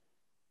that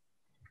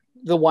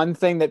the one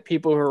thing that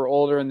people who are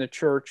older in the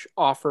church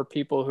offer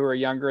people who are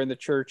younger in the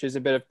church is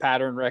a bit of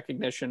pattern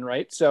recognition,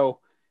 right? So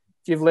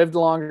if you've lived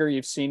longer,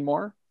 you've seen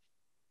more.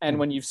 And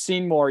when you've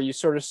seen more, you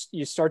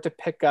start to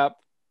pick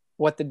up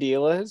what the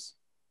deal is.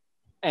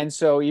 And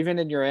so even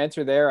in your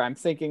answer there, I'm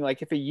thinking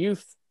like if a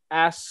youth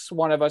asks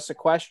one of us a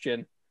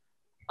question,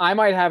 I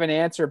might have an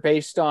answer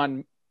based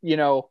on,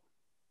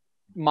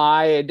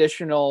 my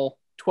additional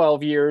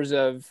 12 years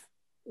of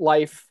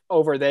life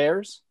over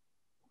theirs.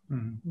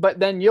 Mm-hmm. But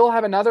then you'll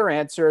have another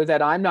answer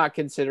that I'm not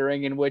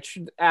considering, in which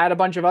add a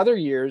bunch of other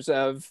years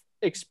of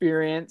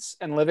experience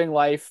and living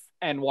life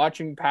and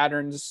watching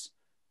patterns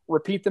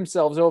repeat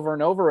themselves over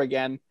and over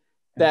again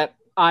that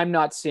I'm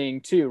not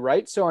seeing too,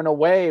 right? So in a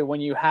way,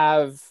 when you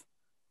have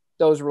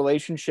those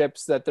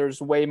relationships that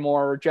there's way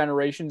more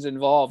generations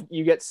involved,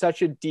 you get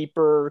such a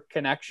deeper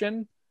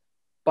connection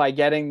by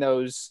getting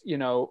those,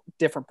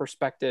 different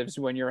perspectives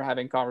when you're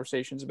having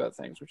conversations about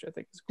things, which I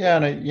think is cool. Yeah,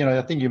 and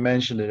I think you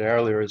mentioned it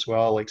earlier as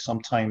well. Like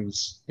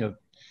sometimes,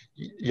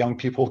 young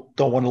people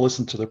don't want to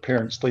listen to their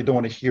parents. They don't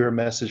want to hear a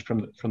message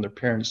from their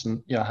parents,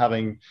 and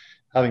having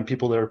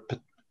people that are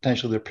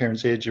potentially their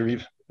parents' age or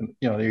even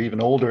they're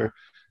even older,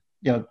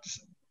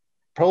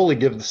 probably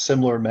give the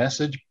similar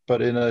message,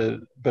 but in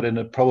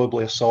a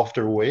probably a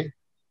softer way.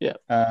 Yeah.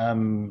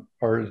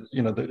 Or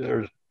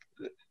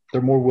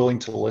they're more willing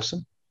to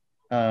listen.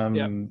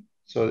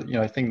 So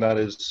I think that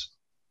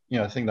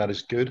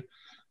is good.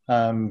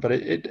 But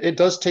it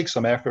does take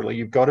some effort. Like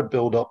you've got to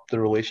build up the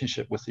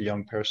relationship with the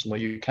young person. Like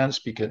you can't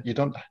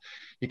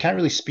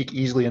really speak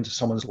easily into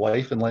someone's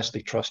life unless they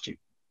trust you.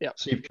 Yeah.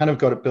 So you've kind of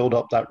got to build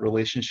up that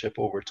relationship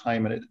over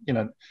time, and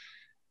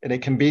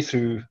it can be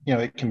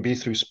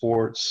through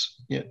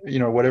sports,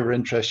 whatever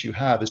interest you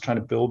have is trying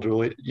to build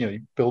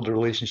a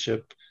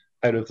relationship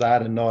out of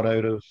that, and not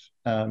out of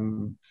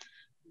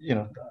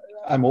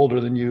I'm older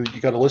than you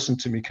got to listen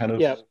to me kind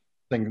of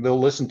thing. They'll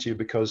listen to you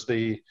because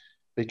they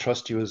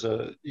trust you as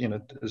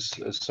as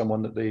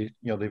someone that they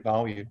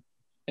value.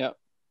 Yeah.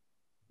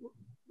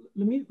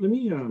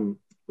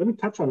 Let me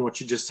touch on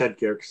what you just said,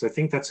 Garrett, because I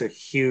think that's a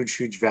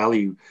huge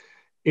value.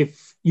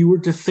 If you were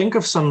to think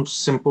of some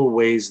simple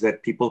ways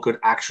that people could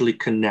actually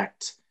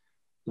connect,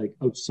 like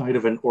outside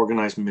of an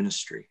organized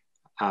ministry,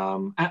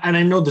 and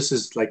I know this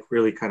is like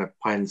really kind of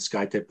pie in the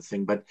sky type of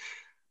thing, but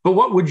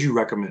what would you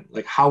recommend?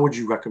 Like, how would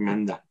you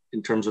recommend that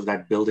in terms of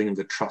that building of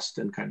the trust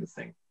and kind of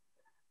thing?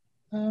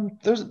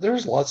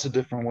 There's lots of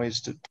different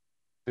ways to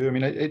do. I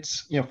mean,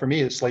 it's for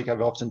me, it's like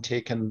I've often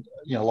taken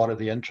a lot of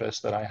the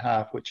interests that I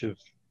have, which have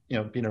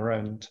been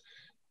around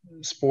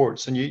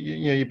sports, and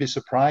you'd be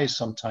surprised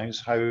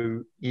sometimes how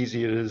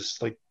easy it is.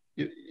 Like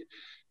if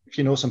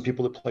some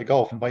people that play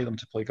golf, invite them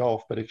to play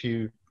golf. But if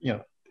you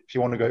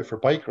want to go out for a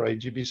bike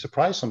ride, you'd be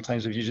surprised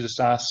sometimes if you just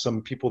ask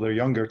some people that are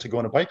younger to go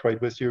on a bike ride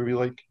with you. You'd be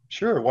like,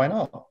 sure, why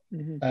not?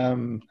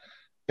 Mm-hmm.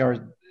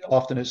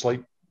 Often it's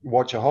like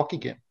watch a hockey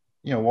game,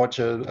 watch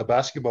a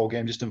basketball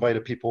game. Just invite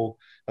a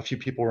few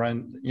people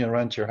around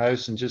to your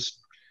house and just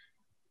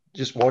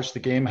watch the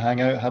game,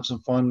 hang out, have some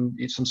fun,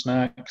 eat some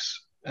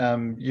snacks.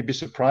 You'd be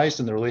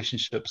surprised in the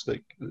relationships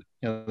that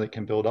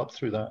can build up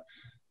through that.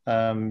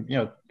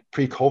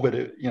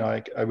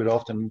 Pre-COVID, I would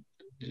often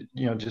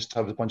just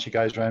have a bunch of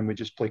guys around. We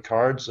just play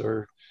cards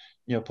or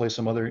play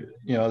some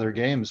other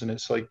games, and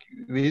it's like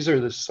these are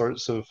the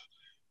sorts of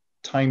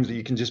times that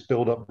you can just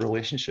build up a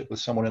relationship with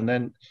someone, and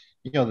then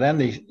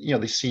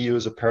they see you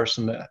as a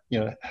person that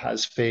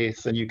has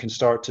faith, and you can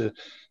start to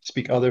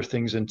speak other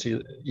things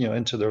into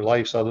their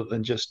lives other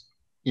than just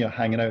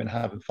hanging out and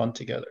having fun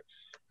together.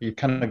 You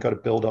kind of got to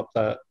build up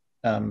that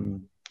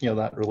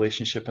that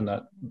relationship and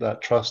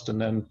that trust,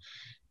 and then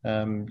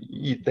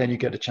you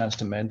get a chance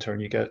to mentor,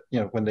 and you get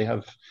when they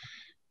have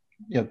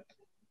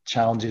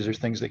challenges or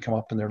things that come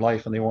up in their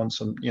life and they want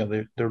some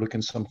they're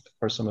looking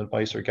for some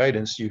advice or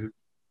guidance.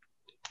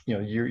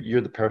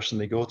 You're the person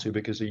they go to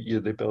because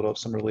they build up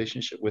some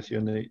relationship with you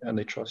and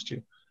they trust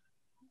you.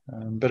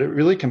 But it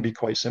really can be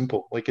quite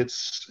simple. Like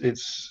it's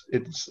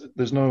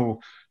there's no,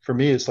 for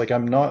me, it's like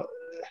I'm not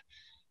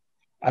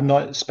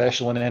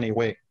special in any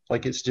way.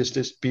 Like it's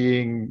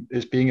being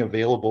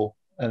available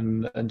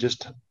and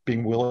just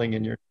being willing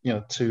and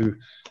to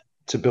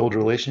build a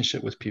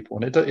relationship with people.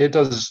 And it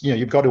does,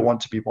 you've got to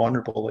want to be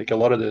vulnerable. Like a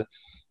lot of the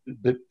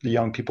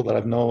young people that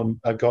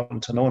I've gotten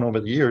to know over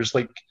the years,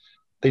 like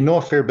they know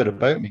a fair bit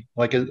about me.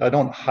 Like I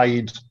don't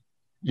hide,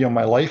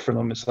 my life from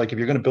them. It's like, if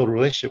you're going to build a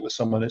relationship with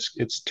someone,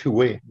 it's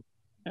two-way.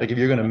 Like if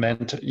you're going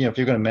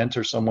to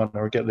mentor someone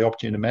or get the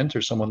opportunity to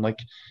mentor someone, like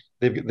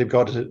they've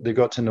got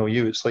to know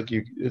you. It's like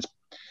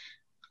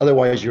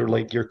otherwise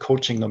you're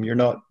coaching them. You're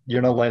not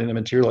letting them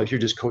into your life. You're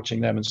just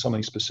coaching them in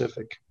something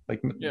specific.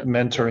 Like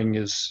mentoring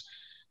is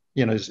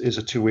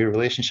a two-way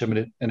relationship,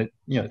 and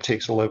it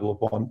takes a level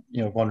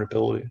of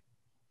vulnerability.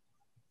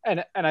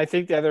 And I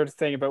think the other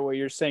thing about what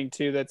you're saying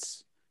too,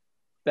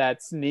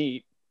 that's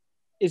neat,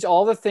 is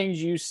all the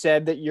things you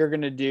said that you're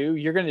going to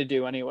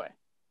do anyway.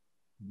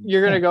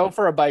 You're going to go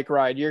for a bike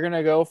ride. You're going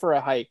to go for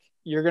a hike.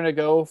 You're going to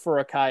go for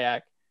a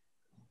kayak.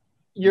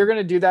 you're going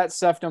to do that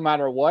stuff no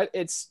matter what.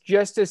 It's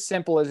just as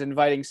simple as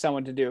inviting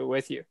someone to do it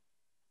with you,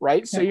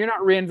 right? So you're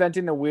not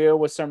reinventing the wheel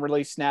with some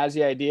really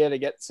snazzy idea to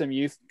get some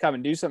youth to come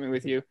and do something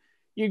with you.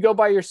 You go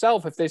by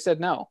yourself if they said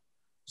no.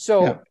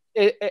 So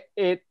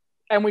it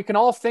and we can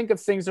all think of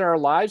things in our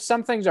lives.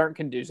 Some things aren't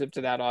conducive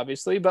to that,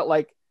 obviously, but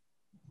like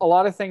a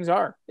lot of things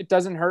are. It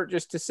doesn't hurt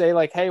just to say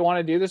like, hey, want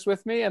to do this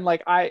with me? And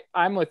like,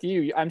 I'm with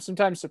you. I'm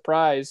sometimes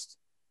surprised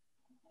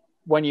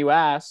when you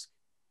ask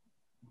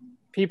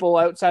people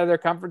outside of their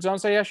comfort zone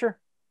say, yeah, sure.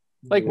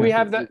 Like we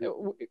have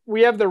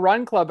the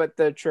run club at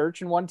the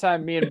church. And one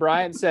time me and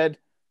Brian said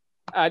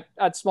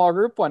at small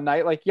group one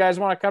night, like, you guys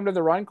want to come to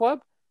the run club?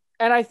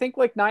 And I think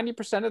like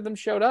 90% of them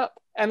showed up,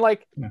 and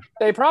like,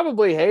 they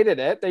probably hated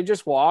it. They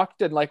just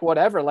walked and like,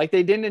 whatever, like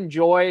they didn't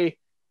enjoy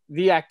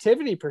the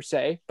activity per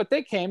se, but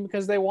they came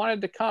because they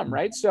wanted to come.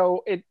 Right.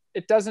 So it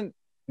doesn't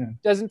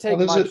take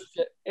much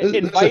to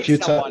invite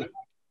someone.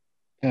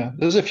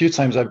 There's a few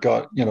times I've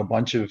got, a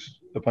bunch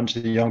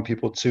of young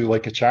people to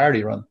like a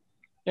charity run.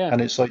 And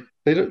it's like,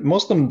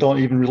 most of them don't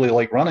even really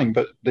like running,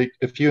 but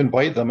if you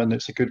invite them and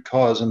it's a good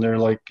cause and they're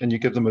like, and you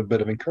give them a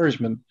bit of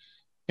encouragement,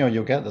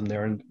 you'll get them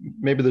there. And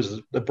maybe there's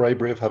the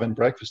bribery of having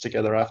breakfast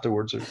together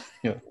afterwards or,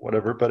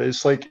 whatever. But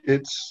it's like,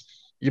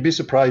 you'd be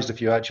surprised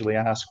if you actually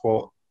ask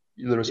what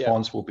the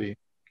response will be.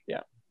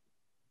 Yeah.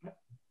 I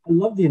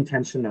love the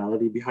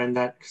intentionality behind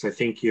that, because I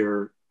think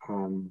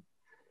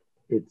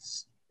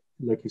it's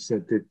like you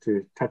said,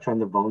 to touch on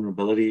the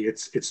vulnerability.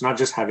 It's not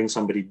just having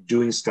somebody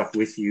doing stuff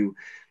with you.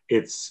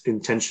 It's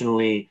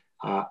intentionally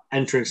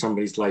entering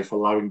somebody's life,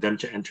 allowing them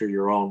to enter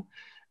your own.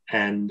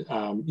 And,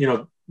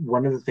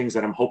 one of the things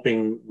that I'm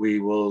hoping we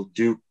will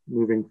do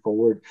moving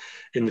forward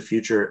in the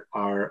future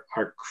are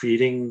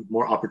creating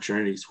more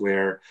opportunities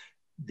where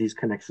these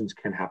connections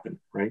can happen,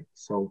 right?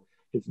 So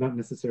it's not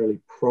necessarily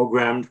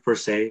programmed per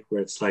se,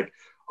 where it's like,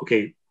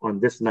 okay, on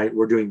this night,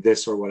 we're doing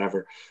this or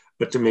whatever,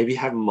 but to maybe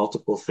have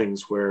multiple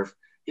things where,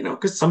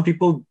 because some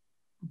people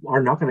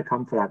are not going to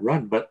come for that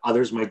run, but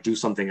others might do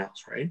something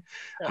else, right?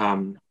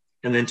 Yeah.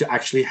 And then to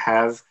actually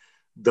have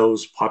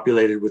those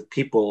populated with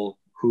people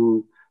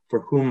for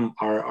whom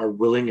are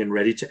willing and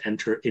ready to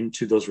enter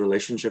into those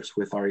relationships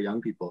with our young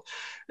people.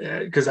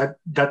 Because I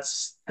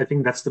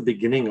think that's the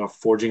beginning of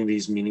forging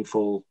these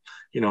meaningful,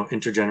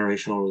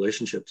 intergenerational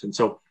relationships. And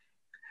so,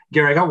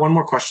 Gary, I got one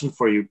more question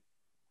for you,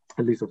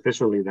 at least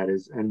officially, that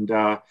is. And,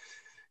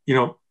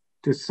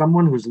 to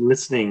someone who's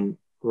listening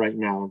right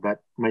now that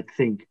might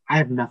think, I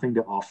have nothing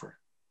to offer,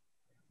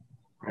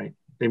 right?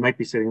 They might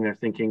be sitting there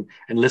thinking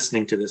and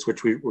listening to this,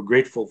 which we're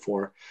grateful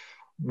for.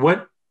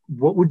 What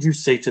would you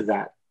say to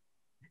that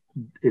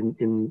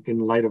in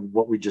light of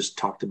what we just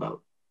talked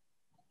about?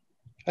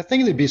 I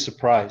think they'd be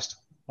surprised.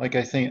 Like,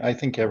 I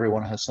think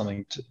everyone has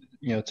something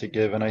to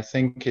give. And I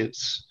think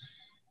it's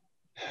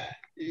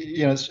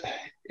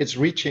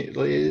reaching,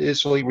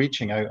 it's really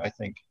reaching out. I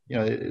think,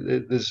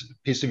 this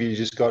piece of you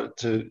just got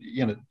to,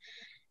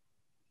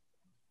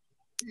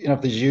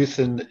 if there's youth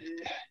and,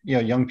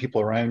 young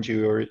people around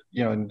you, or,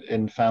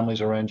 in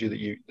families around you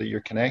that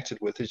you're connected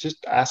with, is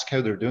just ask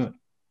how they're doing.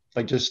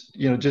 Like, just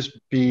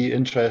be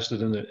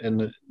interested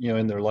in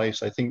their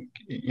lives. I think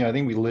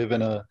we live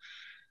in a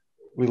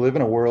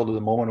world at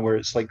the moment where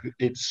it's like,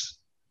 it's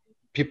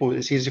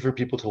easy for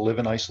people to live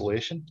in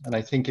isolation. And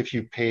I think if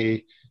you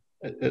pay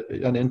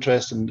an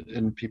interest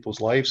in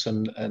people's lives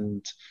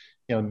and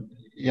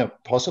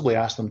possibly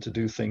ask them to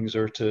do things,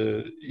 or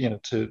to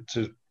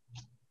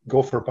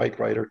go for a bike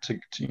ride, or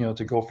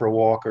to go for a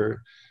walk,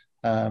 or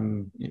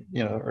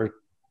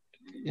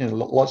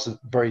lots of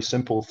very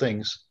simple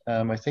things.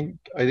 I think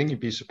you'd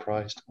be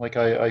surprised. Like,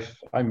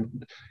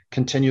 I'm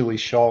continually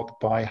shocked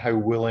by how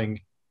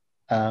willing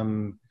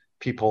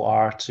people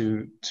are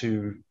to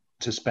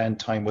spend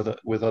time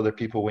with other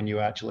people when you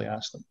actually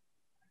ask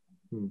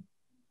them.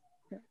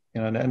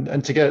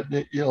 And to get,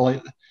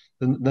 like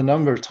the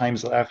number of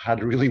times that I've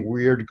had really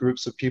weird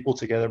groups of people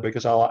together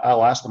because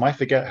I'll ask them. I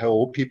forget how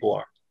old people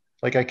are.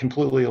 Like, I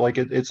completely, like,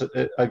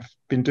 I've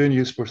been doing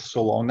youth for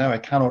so long now, I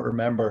cannot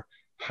remember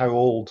how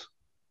old,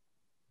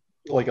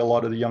 like, a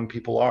lot of the young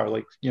people are,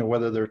 like,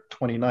 whether they're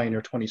 29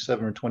 or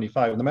 27 or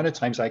 25. And the amount of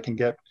times I can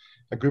get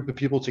a group of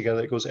people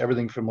together that goes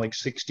everything from like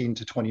 16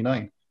 to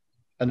 29.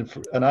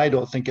 And I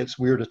don't think it's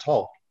weird at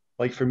all.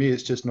 Like, for me,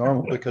 it's just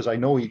normal because I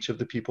know each of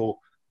the people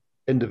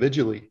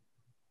individually.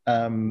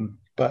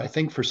 But I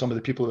think for some of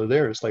the people that are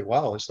there, it's like,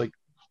 wow, it's like,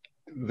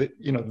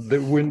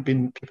 there wouldn't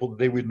be people that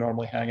they would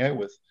normally hang out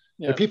with.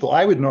 Yeah. The people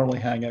I would normally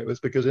hang out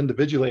with, because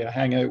individually I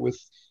hang out with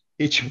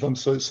each of them.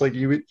 So it's like,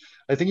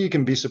 I think you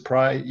can be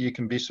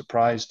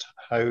surprised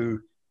how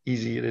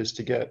easy it is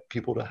to get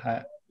people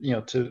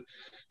to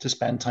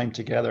spend time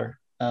together,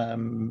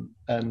 and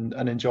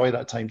enjoy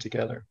that time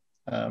together,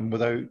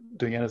 without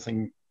doing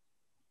anything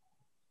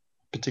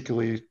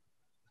particularly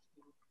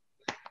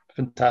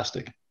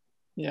fantastic.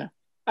 Yeah,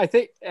 I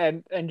think,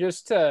 and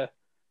just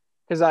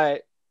because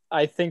I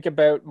think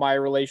about my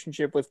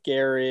relationship with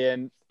Gary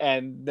and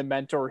the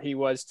mentor he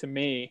was to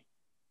me.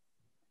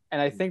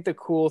 And I think the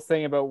cool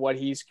thing about what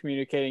he's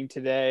communicating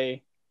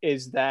today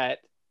is that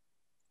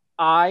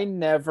I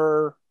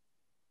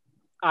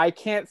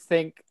can't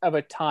think of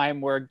a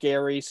time where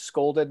Gary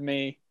scolded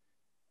me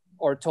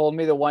or told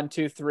me the 1,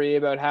 2, 3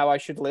 about how I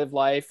should live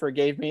life, or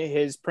gave me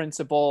his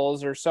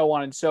principles, or so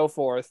on and so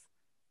forth.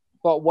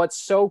 But what's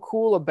so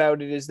cool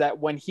about it is that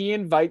when he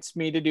invites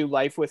me to do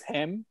life with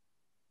him,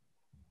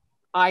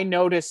 I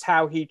notice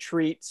how he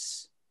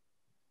treats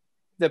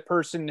the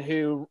person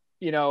who,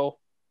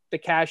 the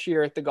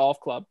cashier at the golf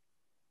club.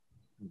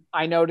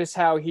 I notice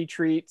how he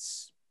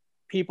treats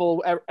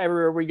people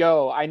everywhere we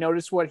go. I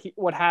notice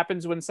what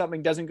happens when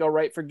something doesn't go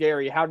right for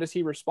Gary. How does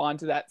he respond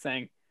to that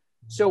thing?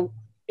 So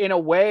in a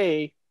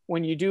way,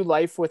 when you do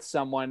life with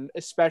someone,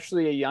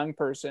 especially a young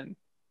person,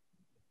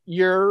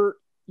 you're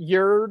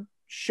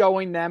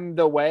showing them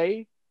the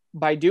way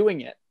by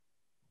doing it,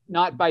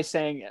 not by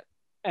saying it.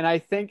 And I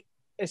think,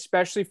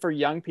 especially for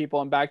young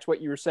people, and back to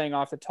what you were saying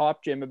off the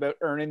top, Jim, about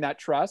earning that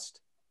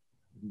trust,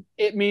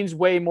 it means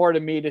way more to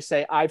me to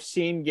say, I've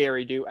seen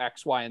Gary do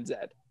X, Y, and Z,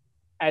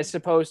 as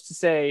opposed to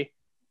say,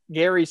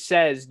 Gary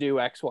says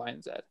do X, Y,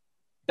 and Z.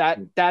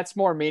 That's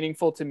more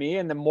meaningful to me.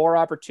 And the more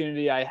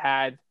opportunity I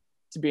had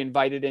to be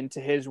invited into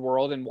his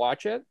world and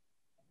watch it,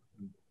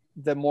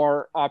 the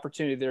more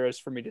opportunity there is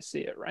for me to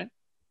see it. Right.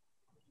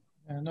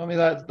 And I mean,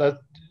 that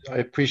I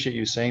appreciate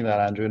you saying that,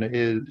 Andrew. And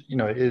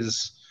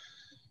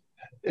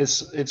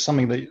it's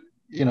something that,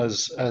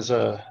 as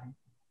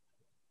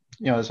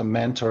a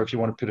mentor, if you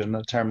want to put it in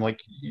a term, like,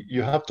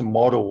 you have to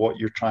model what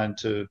you're trying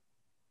to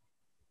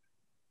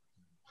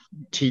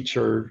teach,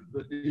 or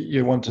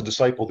you want to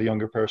disciple the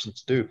younger person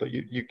to do, but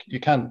you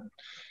can't,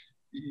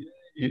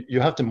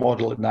 you have to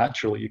model it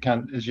naturally. You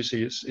can't, as you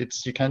see,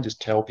 you can't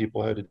just tell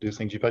people how to do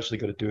things. You've actually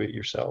got to do it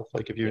yourself.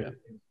 Like, if you,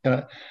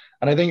 and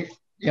I think,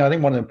 I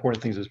think one of the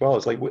important things as well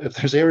is, like, if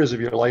there's areas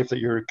of your life that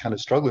you're kind of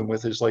struggling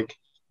with, is like,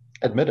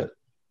 admit it.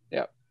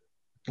 Yeah.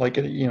 Like,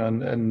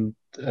 and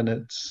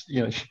it's,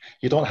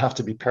 you don't have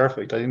to be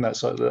perfect. I think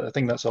that's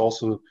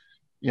also,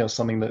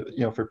 something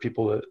that, for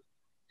people that,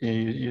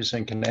 you're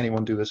saying, can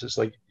anyone do this? It's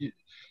like,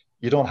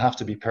 you don't have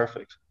to be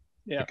perfect.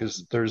 Yeah.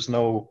 Because there's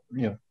no,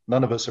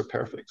 none of us are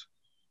perfect.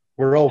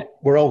 We're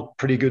all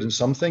pretty good in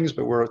some things,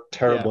 but we're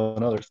terrible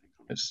in other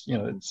things.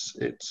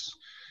 It's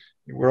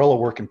we're all a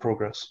work in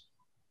progress.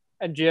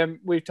 And Jim,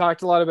 we've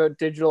talked a lot about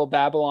digital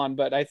Babylon,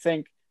 but I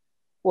think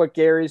what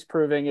Gary's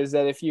proving is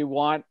that if you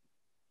want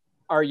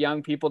our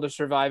young people to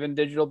survive in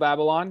digital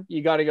Babylon,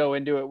 you got to go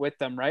into it with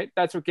them, right?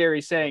 That's what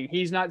Gary's saying.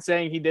 He's not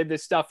saying he did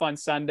this stuff on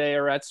Sunday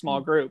or at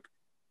small group.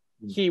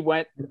 He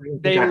went,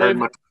 I heard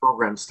much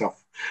program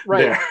stuff.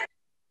 Right. There.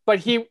 But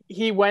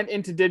he went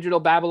into digital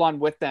Babylon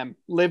with them,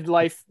 lived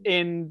life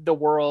in the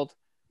world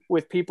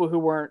with people who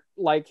weren't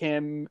like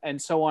him,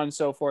 and so on and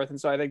so forth. And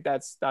so I think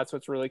that's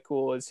what's really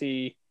cool, is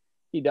he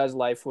does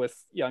life with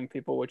young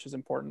people, which is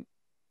important.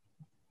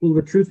 Well,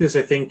 the truth is,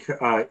 I think,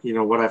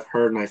 what I've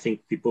heard, and I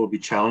think people will be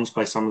challenged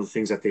by some of the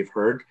things that they've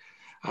heard.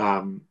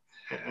 And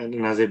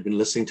as they've been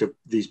listening to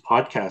these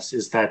podcasts,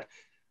 is that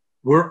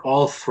we're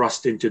all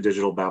thrust into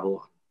digital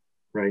Babylon,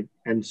 right?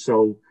 And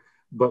so,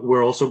 but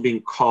we're also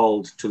being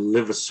called to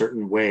live a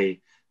certain way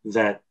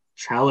that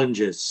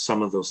challenges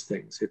some of those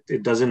things.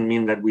 It doesn't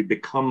mean that we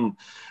become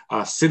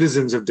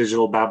citizens of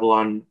digital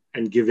Babylon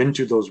and give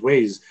into those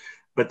ways,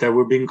 but that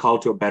we're being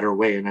called to a better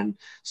way. And then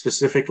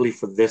specifically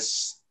for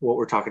this, what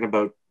we're talking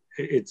about,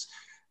 it's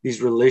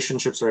these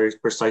relationships are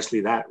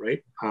precisely that,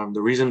 right?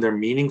 The reason they're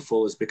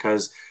meaningful is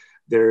because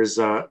there's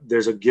a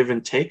give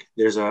and take.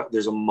 There's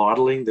a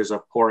modeling. There's a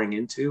pouring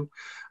into.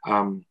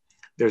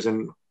 There's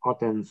an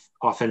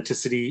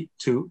authenticity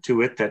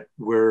to it that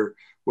we're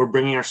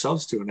bringing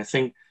ourselves to. And I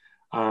think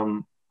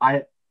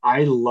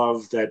I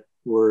love that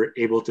we're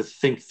able to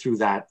think through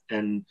that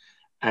and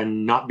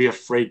not be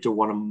afraid to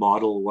want to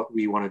model what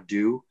we want to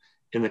do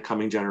in the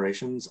coming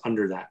generations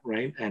under that,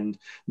 right? And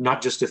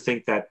not just to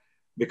think that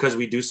because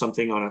we do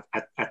something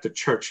at the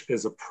church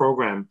as a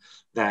program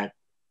that,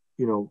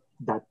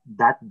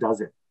 that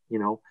does it,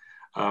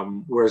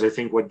 whereas I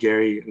think what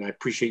Gary, and I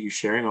appreciate you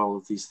sharing all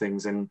of these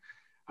things, and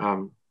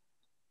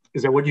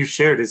is that what you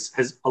shared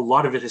has a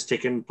lot of it has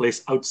taken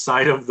place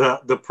outside of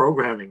the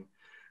programming,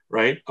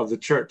 right, of the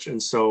church.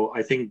 And so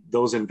I think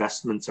those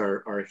investments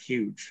are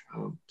huge.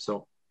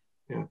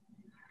 Yeah.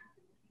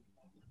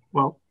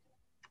 Well,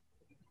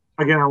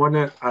 again,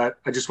 I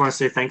just want to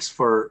say thanks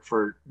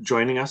for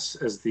joining us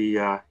as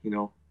the,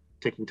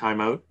 taking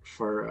time out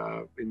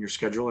for in your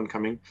schedule and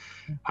coming.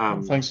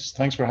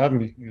 Thanks for having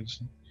me.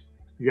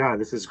 Yeah,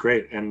 this is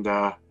great. And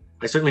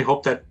I certainly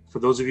hope that for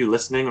those of you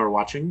listening or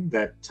watching,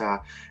 that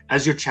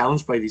as you're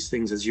challenged by these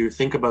things, as you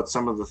think about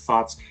some of the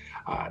thoughts,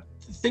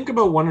 think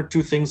about one or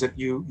two things that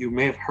you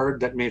may have heard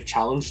that may have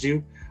challenged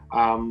you.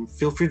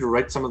 Feel free to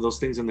write some of those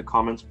things in the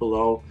comments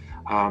below.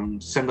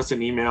 Send us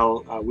an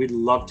email. We'd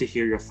love to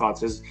hear your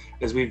thoughts.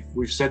 As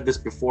we've said this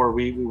before,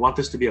 we want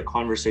this to be a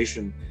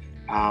conversation.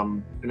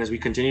 And as we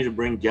continue to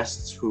bring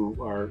guests who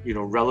are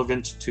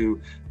relevant to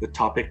the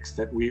topics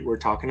that we're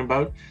talking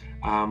about,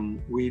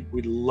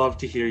 we'd love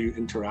to hear you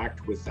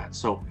interact with that.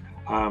 So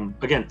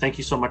again, thank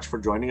you so much for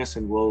joining us,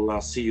 and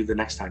we'll see you the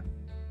next time.